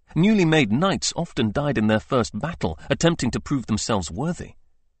 Newly made knights often died in their first battle, attempting to prove themselves worthy.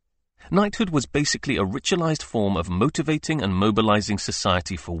 Knighthood was basically a ritualized form of motivating and mobilizing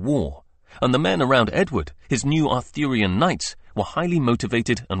society for war, and the men around Edward, his new Arthurian knights, were highly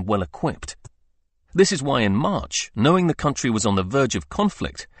motivated and well equipped. This is why in March, knowing the country was on the verge of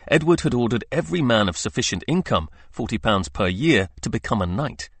conflict, Edward had ordered every man of sufficient income, £40 per year, to become a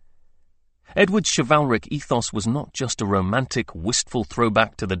knight. Edward's chivalric ethos was not just a romantic, wistful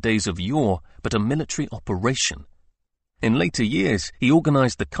throwback to the days of yore, but a military operation. In later years, he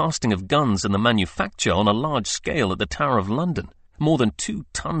organized the casting of guns and the manufacture on a large scale at the Tower of London, more than 2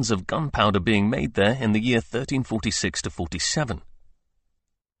 tons of gunpowder being made there in the year 1346-47.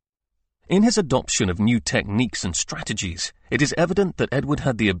 In his adoption of new techniques and strategies, it is evident that Edward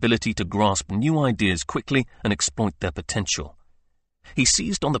had the ability to grasp new ideas quickly and exploit their potential. He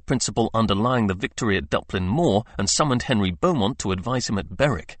seized on the principle underlying the victory at Duplin Moor and summoned Henry Beaumont to advise him at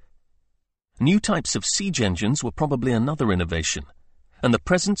Berwick. New types of siege engines were probably another innovation, and the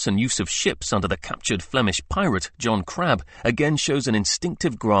presence and use of ships under the captured Flemish pirate John Crabbe again shows an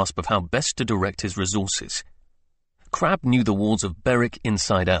instinctive grasp of how best to direct his resources. Crabbe knew the walls of Berwick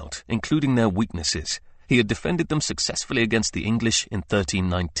inside out, including their weaknesses. He had defended them successfully against the English in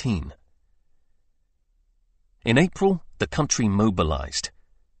 1319. In April, the country mobilized.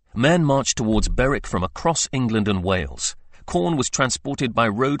 Men marched towards Berwick from across England and Wales. Corn was transported by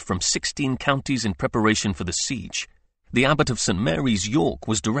road from 16 counties in preparation for the siege. The Abbot of St. Mary's, York,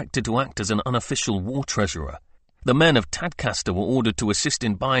 was directed to act as an unofficial war treasurer. The men of Tadcaster were ordered to assist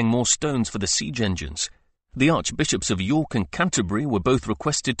in buying more stones for the siege engines. The Archbishops of York and Canterbury were both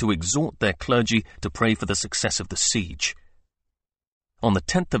requested to exhort their clergy to pray for the success of the siege. On the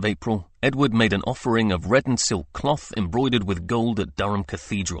 10th of April, Edward made an offering of red and silk cloth embroidered with gold at Durham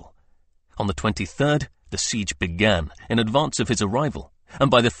Cathedral. On the 23rd, the siege began, in advance of his arrival,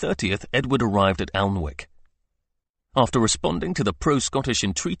 and by the 30th Edward arrived at Alnwick. After responding to the pro-Scottish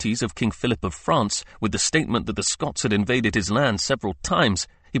entreaties of King Philip of France with the statement that the Scots had invaded his land several times,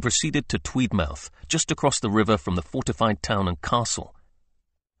 he proceeded to Tweedmouth, just across the river from the fortified town and castle.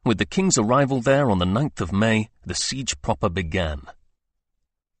 With the king's arrival there on the 9th of May, the siege proper began.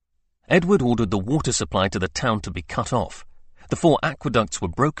 Edward ordered the water supply to the town to be cut off. The 4 aqueducts were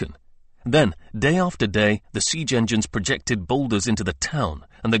broken. Then, day after day, the siege engines projected boulders into the town,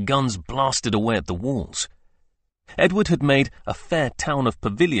 and the guns blasted away at the walls. Edward had made a fair town of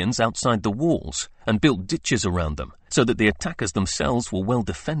pavilions outside the walls and built ditches around them so that the attackers themselves were well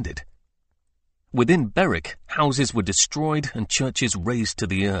defended. Within Berwick, houses were destroyed and churches razed to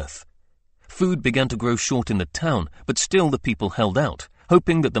the earth. Food began to grow short in the town, but still the people held out,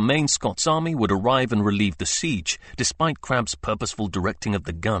 hoping that the main Scots army would arrive and relieve the siege, despite Crabbe's purposeful directing of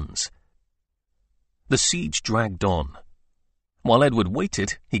the guns. The siege dragged on. While Edward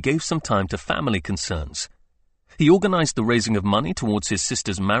waited, he gave some time to family concerns. He organized the raising of money towards his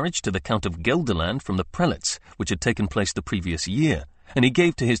sister's marriage to the Count of Gelderland from the prelates, which had taken place the previous year, and he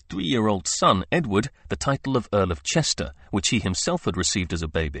gave to his 3-year-old son, Edward, the title of Earl of Chester, which he himself had received as a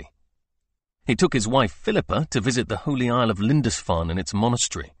baby. He took his wife Philippa to visit the holy isle of Lindisfarne and its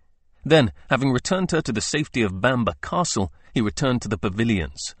monastery. Then, having returned her to the safety of Bamber Castle, he returned to the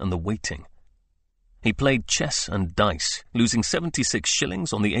pavilions and the waiting. He played chess and dice, losing 76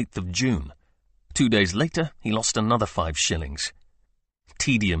 shillings on the 8th of June. 2 days later, he lost another 5 shillings.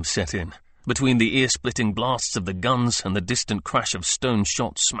 Tedium set in, between the ear-splitting blasts of the guns and the distant crash of stone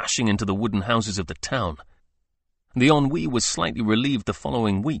shots smashing into the wooden houses of the town. The ennui was slightly relieved the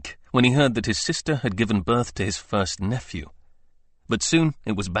following week, when he heard that his sister had given birth to his first nephew. But soon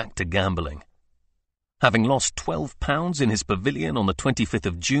it was back to gambling. Having lost £12 in his pavilion on the 25th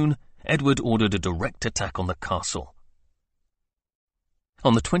of June, Edward ordered a direct attack on the castle.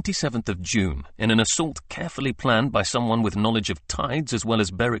 On the 27th of June, in an assault carefully planned by someone with knowledge of tides as well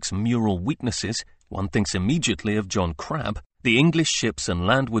as Berwick's mural weaknesses, one thinks immediately of John Crabbe, the English ships and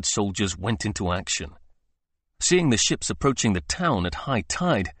landward soldiers went into action. Seeing the ships approaching the town at high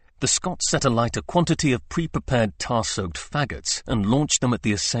tide, the Scots set alight a quantity of pre-prepared tar-soaked faggots and launched them at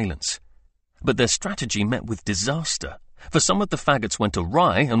the assailants. But their strategy met with disaster, for some of the faggots went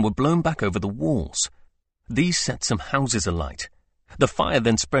awry and were blown back over the walls. These set some houses alight. The fire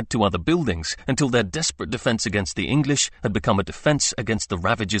then spread to other buildings until their desperate defense against the English had become a defense against the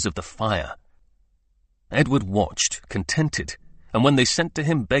ravages of the fire. Edward watched, contented, and when they sent to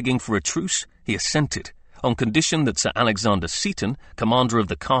him begging for a truce, he assented, on condition that Sir Alexander Seton, commander of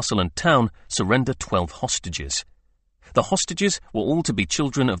the castle and town, surrender 12 hostages. The hostages were all to be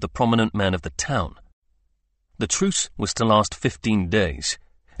children of the prominent men of the town. The truce was to last 15 days.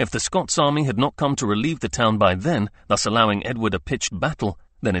 If the Scots army had not come to relieve the town by then, thus allowing Edward a pitched battle,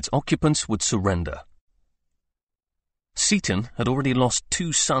 then its occupants would surrender. Seton had already lost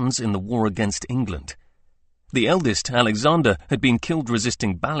 2 sons in the war against England. The eldest, Alexander, had been killed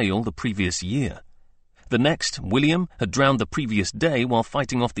resisting Balliol the previous year. The next, William, had drowned the previous day while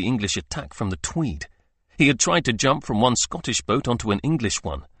fighting off the English attack from the Tweed. He had tried to jump from one Scottish boat onto an English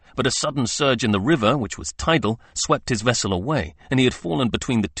one, but a sudden surge in the river, which was tidal, swept his vessel away, and he had fallen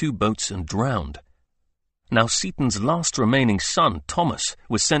between the 2 boats and drowned. Now Seton's last remaining son, Thomas,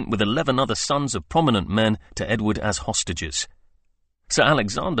 was sent with 11 other sons of prominent men to Edward as hostages. Sir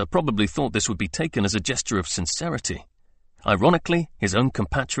Alexander probably thought this would be taken as a gesture of sincerity. Ironically, his own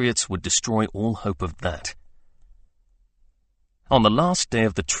compatriots would destroy all hope of that. On the last day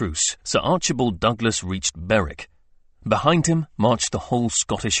of the truce, Sir Archibald Douglas reached Berwick. Behind him marched the whole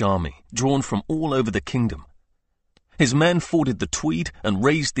Scottish army, drawn from all over the kingdom. His men forded the Tweed and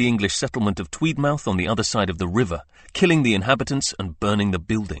razed the English settlement of Tweedmouth on the other side of the river, killing the inhabitants and burning the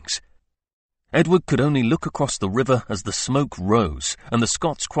buildings. Edward could only look across the river as the smoke rose, and the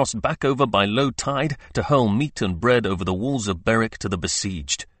Scots crossed back over by low tide to hurl meat and bread over the walls of Berwick to the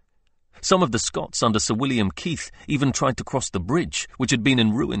besieged. Some of the Scots under Sir William Keith even tried to cross the bridge, which had been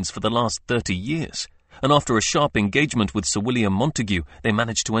in ruins for the last 30 years, and after a sharp engagement with Sir William Montague, they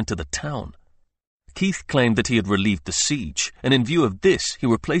managed to enter the town. Keith claimed that he had relieved the siege, and in view of this, he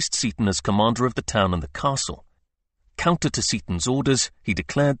replaced Seton as commander of the town and the castle. Counter to Seton's orders, he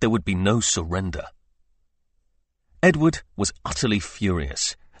declared there would be no surrender. Edward was utterly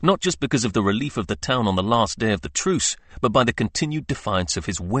furious, not just because of the relief of the town on the last day of the truce, but by the continued defiance of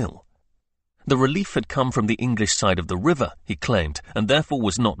his will. The relief had come from the English side of the river, he claimed, and therefore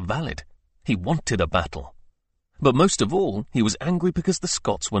was not valid. He wanted a battle. But most of all, he was angry because the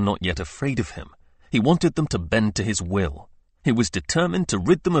Scots were not yet afraid of him. He wanted them to bend to his will. He was determined to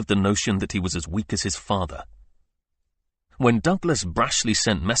rid them of the notion that he was as weak as his father. When Douglas brashly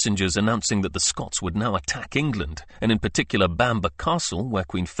sent messengers announcing that the Scots would now attack England, and in particular Bamburgh Castle, where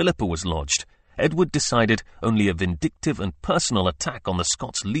Queen Philippa was lodged, Edward decided only a vindictive and personal attack on the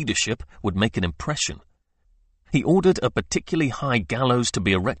Scots leadership would make an impression. He ordered a particularly high gallows to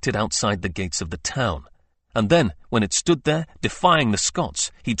be erected outside the gates of the town, and then, when it stood there, defying the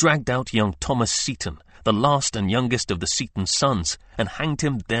Scots, he dragged out young Thomas Seton, the last and youngest of the Seton sons, and hanged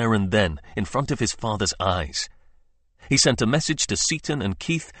him there and then, in front of his father's eyes. He sent a message to Seton and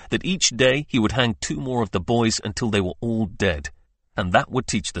Keith that each day he would hang 2 more of the boys until they were all dead, and that would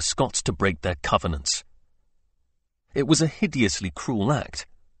teach the Scots to break their covenants. It was a hideously cruel act,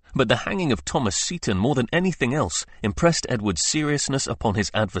 but the hanging of Thomas Seton more than anything else impressed Edward's seriousness upon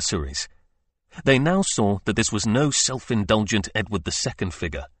his adversaries. They now saw that this was no self-indulgent Edward II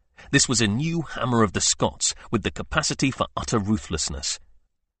figure. This was a new Hammer of the Scots with the capacity for utter ruthlessness.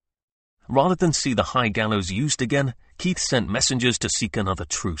 Rather than see the high gallows used again, Keith sent messengers to seek another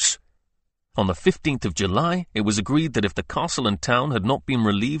truce. On the 15th of July, it was agreed that if the castle and town had not been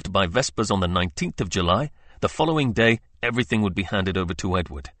relieved by Vespers on the 19th of July, the following day everything would be handed over to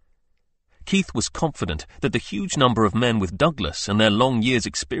Edward. Keith was confident that the huge number of men with Douglas and their long years'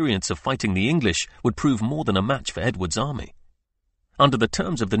 experience of fighting the English would prove more than a match for Edward's army. Under the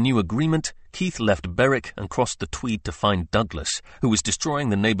terms of the new agreement, Keith left Berwick and crossed the Tweed to find Douglas, who was destroying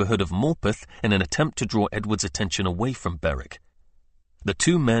the neighbourhood of Morpeth in an attempt to draw Edward's attention away from Berwick. The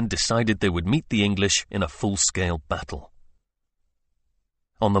 2 men decided they would meet the English in a full-scale battle.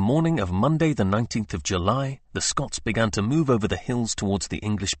 On the morning of Monday the 19th of July, the Scots began to move over the hills towards the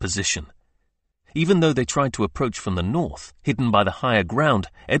English position. Even though they tried to approach from the north, hidden by the higher ground,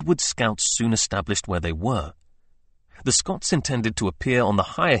 Edward's scouts soon established where they were. The Scots intended to appear on the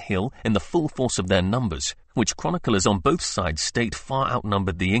higher hill in the full force of their numbers, which chroniclers on both sides state far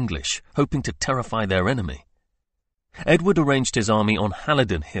outnumbered the English, hoping to terrify their enemy. Edward arranged his army on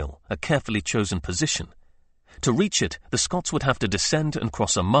Halidon Hill, a carefully chosen position. To reach it, the Scots would have to descend and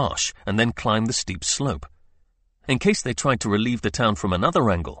cross a marsh, and then climb the steep slope. In case they tried to relieve the town from another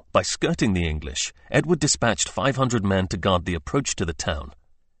angle, by skirting the English, Edward dispatched 500 men to guard the approach to the town.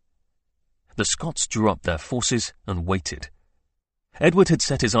 The Scots drew up their forces and waited. Edward had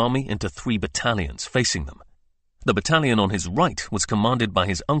set his army into 3 battalions facing them. The battalion on his right was commanded by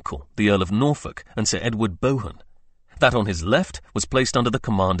his uncle, the Earl of Norfolk, and Sir Edward Bohun. That on his left was placed under the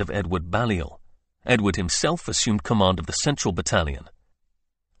command of Edward Balliol. Edward himself assumed command of the central battalion.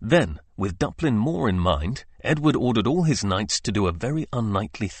 Then, With Duplin Moor in mind, Edward ordered all his knights to do a very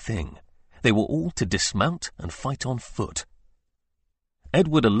unknightly thing. They were all to dismount and fight on foot.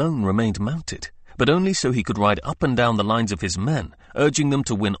 Edward alone remained mounted, but only so he could ride up and down the lines of his men, urging them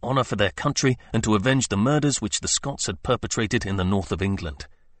to win honour for their country and to avenge the murders which the Scots had perpetrated in the north of England.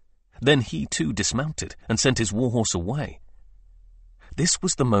 Then he too dismounted and sent his warhorse away. This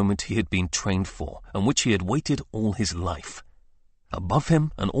was the moment he had been trained for, and which he had waited all his life. Above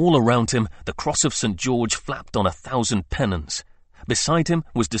him and all around him, the cross of St. George flapped on 1,000 pennons. Beside him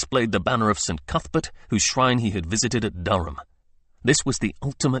was displayed the banner of St. Cuthbert, whose shrine he had visited at Durham. This was the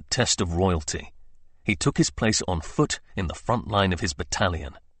ultimate test of royalty. He took his place on foot in the front line of his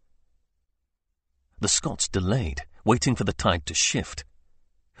battalion. The Scots delayed, waiting for the tide to shift.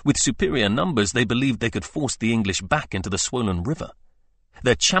 With superior numbers, they believed they could force the English back into the swollen river.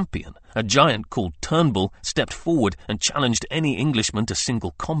 Their champion, a giant called Turnbull, stepped forward and challenged any Englishman to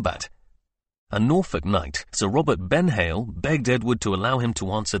single combat. A Norfolk knight, Sir Robert Benhale, begged Edward to allow him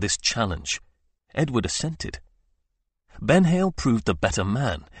to answer this challenge. Edward assented. Benhale proved the better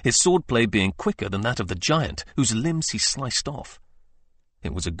man, his swordplay being quicker than that of the giant, whose limbs he sliced off.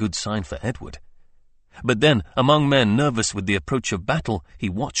 It was a good sign for Edward. But then, among men nervous with the approach of battle, he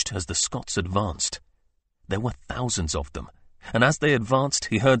watched as the Scots advanced. There were thousands of them, and as they advanced,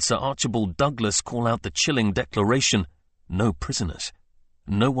 he heard Sir Archibald Douglas call out the chilling declaration, "No prisoners."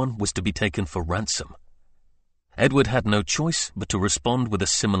 No one was to be taken for ransom. Edward had no choice but to respond with a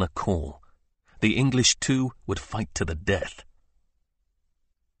similar call. The English, too, would fight to the death.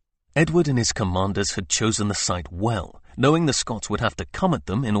 Edward and his commanders had chosen the site well, knowing the Scots would have to come at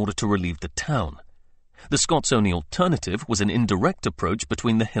them in order to relieve the town. The Scots' only alternative was an indirect approach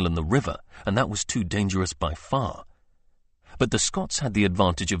between the hill and the river, and that was too dangerous by far. But the Scots had the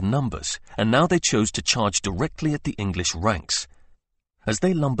advantage of numbers, and now they chose to charge directly at the English ranks. As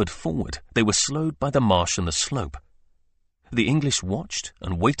they lumbered forward, they were slowed by the marsh and the slope. The English watched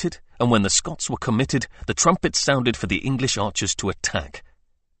and waited, and when the Scots were committed, the trumpets sounded for the English archers to attack.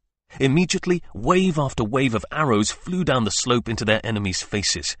 Immediately, wave after wave of arrows flew down the slope into their enemies'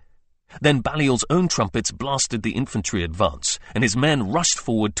 faces. Then Balliol's own trumpets blasted the infantry advance, and his men rushed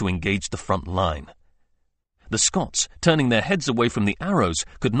forward to engage the front line. The Scots, turning their heads away from the arrows,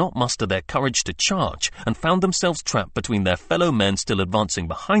 could not muster their courage to charge, and found themselves trapped between their fellow men still advancing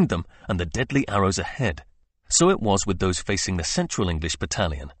behind them and the deadly arrows ahead. So it was with those facing the Central English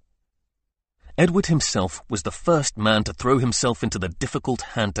battalion. Edward himself was the first man to throw himself into the difficult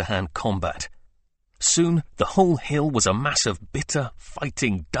hand-to-hand combat. Soon the whole hill was a mass of bitter,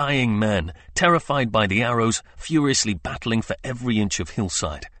 fighting, dying men, terrified by the arrows, furiously battling for every inch of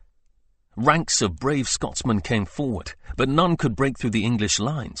hillside. Ranks of brave Scotsmen came forward, but none could break through the English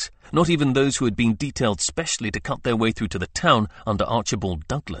lines, not even those who had been detailed specially to cut their way through to the town under Archibald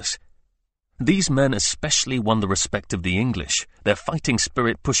Douglas. These men especially won the respect of the English, their fighting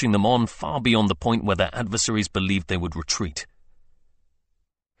spirit pushing them on far beyond the point where their adversaries believed they would retreat.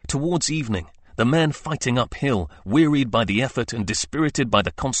 Towards evening, the men fighting uphill, wearied by the effort and dispirited by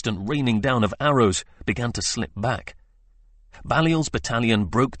the constant raining down of arrows, began to slip back. Balliol's battalion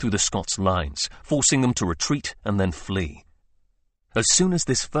broke through the Scots' lines, forcing them to retreat and then flee. As soon as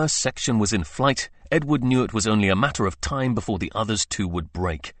this first section was in flight, Edward knew it was only a matter of time before the others too would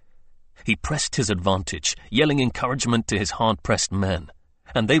break. He pressed his advantage, yelling encouragement to his hard-pressed men,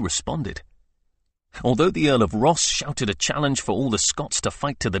 and they responded. Although the Earl of Ross shouted a challenge for all the Scots to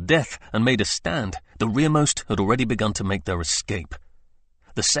fight to the death and made a stand, the rearmost had already begun to make their escape.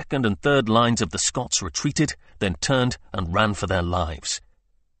 The second and third lines of the Scots retreated, then turned and ran for their lives.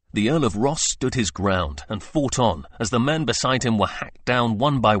 The Earl of Ross stood his ground and fought on as the men beside him were hacked down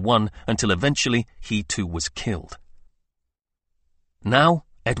one by one until eventually he too was killed. Now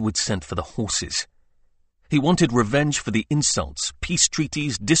Edward sent for the horses. He wanted revenge for the insults, peace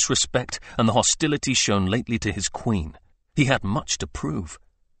treaties, disrespect, and the hostility shown lately to his queen. He had much to prove.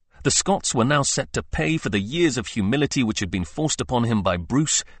 The Scots were now set to pay for the years of humility which had been forced upon him by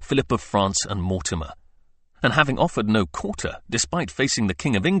Bruce, Philip of France, and Mortimer. And having offered no quarter, despite facing the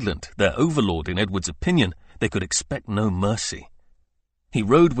King of England, their overlord in Edward's opinion, they could expect no mercy. He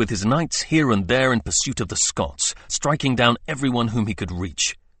rode with his knights here and there in pursuit of the Scots, striking down everyone whom he could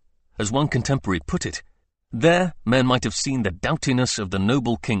reach. As one contemporary put it, there men might have seen the doughtiness of the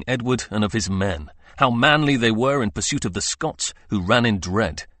noble King Edward and of his men, how manly they were in pursuit of the Scots, who ran in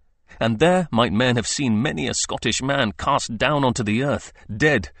dread. And there might men have seen many a Scottish man cast down onto the earth,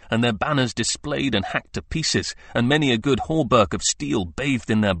 dead, and their banners displayed and hacked to pieces, and many a good hauberk of steel bathed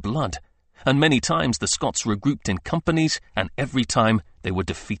in their blood. And many times the Scots regrouped in companies, and every time they were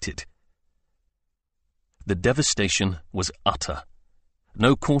defeated. The devastation was utter.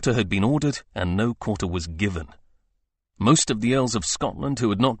 No quarter had been ordered, and no quarter was given. Most of the Earls of Scotland who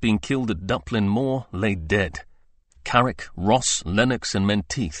had not been killed at Duplin Moor lay dead. Carrick, Ross, Lennox, and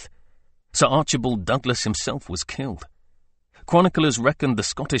Menteith. Sir Archibald Douglas himself was killed. Chroniclers reckoned the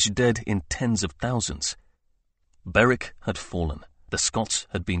Scottish dead in tens of thousands. Berwick had fallen. The Scots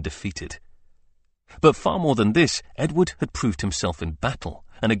had been defeated. But far more than this, Edward had proved himself in battle,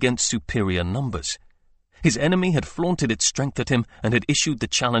 and against superior numbers. His enemy had flaunted its strength at him and had issued the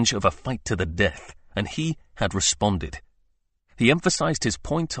challenge of a fight to the death, and he had responded. He emphasized his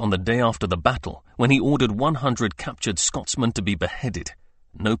point on the day after the battle, when he ordered 100 captured Scotsmen to be beheaded,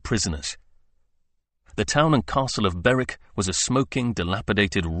 no prisoners. The town and castle of Berwick was a smoking,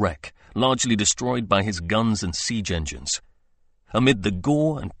 dilapidated wreck, largely destroyed by his guns and siege engines. Amid the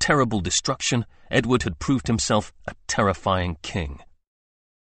gore and terrible destruction, Edward had proved himself a terrifying king.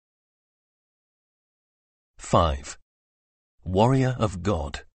 5. Warrior of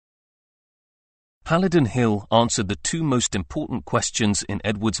God. Halidon Hill answered the two most important questions in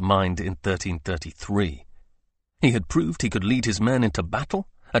Edward's mind in 1333. He had proved he could lead his men into battle,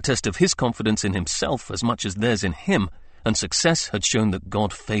 a test of his confidence in himself as much as theirs in him, and success had shown that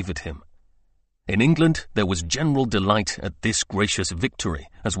God favoured him. In England, there was general delight at this gracious victory,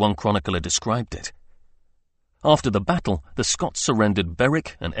 as one chronicler described it. After the battle, the Scots surrendered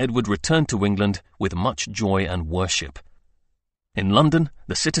Berwick, and Edward returned to England with much joy and worship. In London,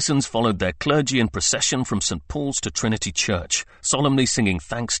 the citizens followed their clergy in procession from St. Paul's to Trinity Church, solemnly singing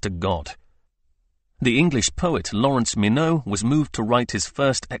thanks to God. The English poet Lawrence Minot was moved to write his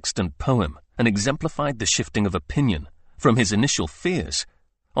first extant poem and exemplified the shifting of opinion, from his initial fears,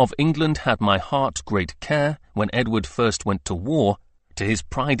 "Of England had my heart great care when Edward first went to war," to his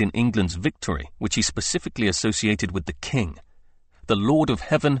pride in England's victory, which he specifically associated with the king. "The Lord of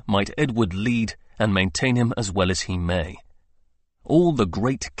heaven might Edward lead, and maintain him as well as he may." All the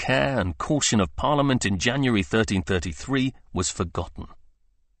great care and caution of Parliament in January 1333 was forgotten.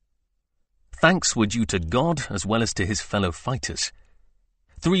 Thanks were due to God as well as to his fellow fighters.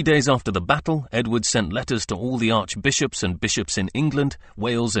 3 days after the battle, Edward sent letters to all the archbishops and bishops in England,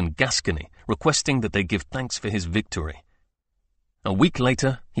 Wales, and Gascony, requesting that they give thanks for his victory. A week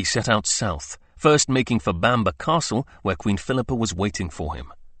later, he set out south, first making for Bamburgh Castle, where Queen Philippa was waiting for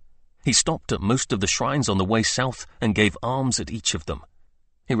him. He stopped at most of the shrines on the way south and gave alms at each of them.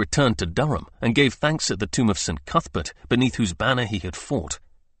 He returned to Durham and gave thanks at the tomb of St. Cuthbert, beneath whose banner he had fought.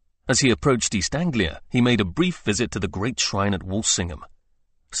 As he approached East Anglia, he made a brief visit to the great shrine at Walsingham.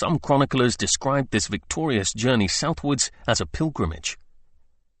 Some chroniclers described this victorious journey southwards as a pilgrimage.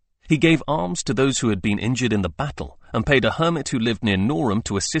 He gave alms to those who had been injured in the battle and paid a hermit who lived near Norham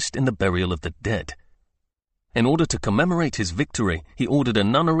to assist in the burial of the dead. In order to commemorate his victory, he ordered a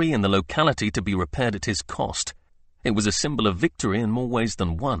nunnery in the locality to be repaired at his cost. It was a symbol of victory in more ways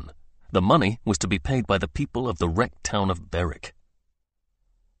than one. The money was to be paid by the people of the wrecked town of Berwick.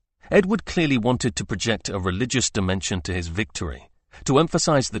 Edward clearly wanted to project a religious dimension to his victory, to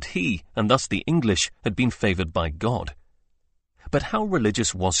emphasize that he, and thus the English, had been favored by God. But how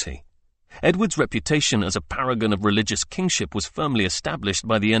religious was he? Edward's reputation as a paragon of religious kingship was firmly established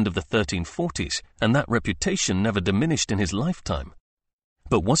by the end of the 1340s, and that reputation never diminished in his lifetime.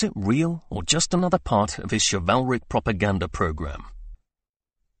 But was it real, or just another part of his chivalric propaganda program?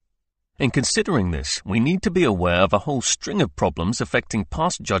 In considering this, we need to be aware of a whole string of problems affecting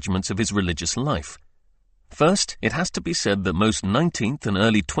past judgments of his religious life. First, it has to be said that most 19th and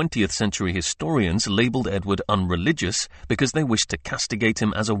early 20th century historians labelled Edward unreligious because they wished to castigate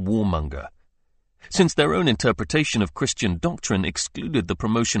him as a warmonger. Since their own interpretation of Christian doctrine excluded the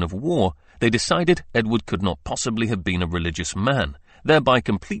promotion of war, they decided Edward could not possibly have been a religious man, thereby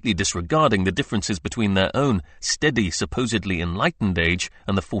completely disregarding the differences between their own steady, supposedly enlightened age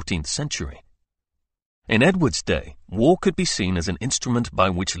and the 14th century. In Edward's day, war could be seen as an instrument by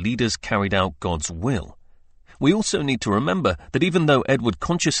which leaders carried out God's will. We also need to remember that even though Edward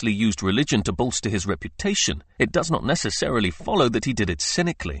consciously used religion to bolster his reputation, it does not necessarily follow that he did it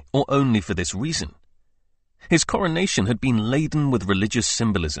cynically or only for this reason. His coronation had been laden with religious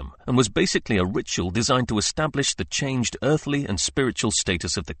symbolism and was basically a ritual designed to establish the changed earthly and spiritual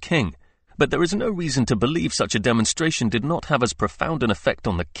status of the king, but there is no reason to believe such a demonstration did not have as profound an effect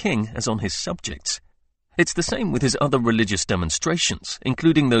on the king as on his subjects. It's the same with his other religious demonstrations,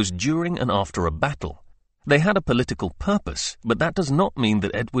 including those during and after a battle. They had a political purpose, but that does not mean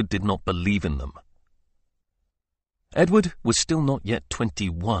that Edward did not believe in them. Edward was still not yet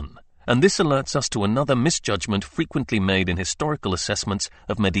 21, and this alerts us to another misjudgment frequently made in historical assessments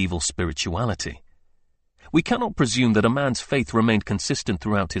of medieval spirituality. We cannot presume that a man's faith remained consistent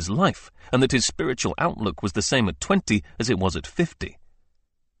throughout his life, and that his spiritual outlook was the same at 20 as it was at 50.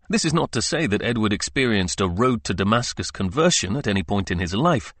 This is not to say that Edward experienced a road to Damascus conversion at any point in his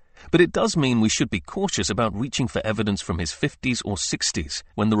life, but it does mean we should be cautious about reaching for evidence from his 50s or 60s,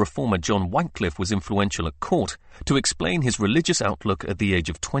 when the reformer John Wycliffe was influential at court, to explain his religious outlook at the age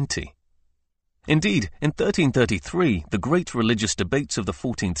of 20. Indeed, in 1333, the great religious debates of the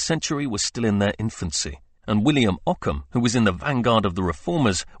 14th century were still in their infancy, and William Ockham, who was in the vanguard of the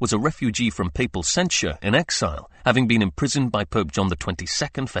reformers, was a refugee from papal censure in exile, having been imprisoned by Pope John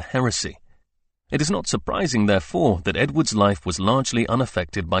XXII for heresy. It is not surprising, therefore, that Edward's life was largely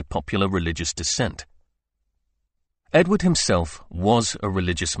unaffected by popular religious dissent. Edward himself was a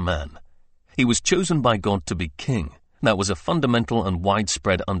religious man. He was chosen by God to be king. That was a fundamental and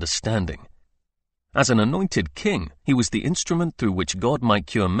widespread understanding. As an anointed king, he was the instrument through which God might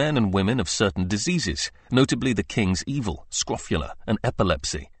cure men and women of certain diseases, notably the king's evil, scrofula, and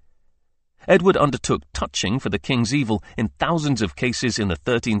epilepsy. Edward undertook touching for the king's evil in thousands of cases in the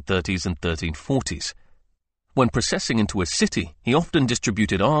 1330s and 1340s. When processing into a city, he often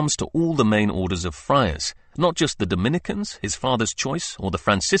distributed alms to all the main orders of friars, not just the Dominicans, his father's choice, or the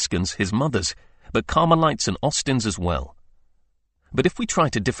Franciscans, his mother's, but Carmelites and Austins as well. But if we try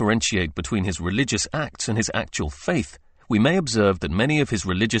to differentiate between his religious acts and his actual faith, we may observe that many of his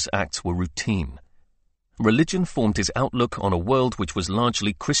religious acts were routine. Religion formed his outlook on a world which was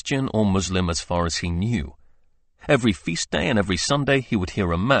largely Christian or Muslim as far as he knew. Every feast day and every Sunday he would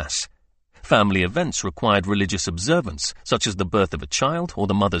hear a mass. Family events required religious observance, such as the birth of a child or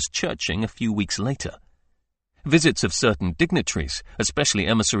the mother's churching a few weeks later. Visits of certain dignitaries, especially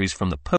emissaries from the Pope,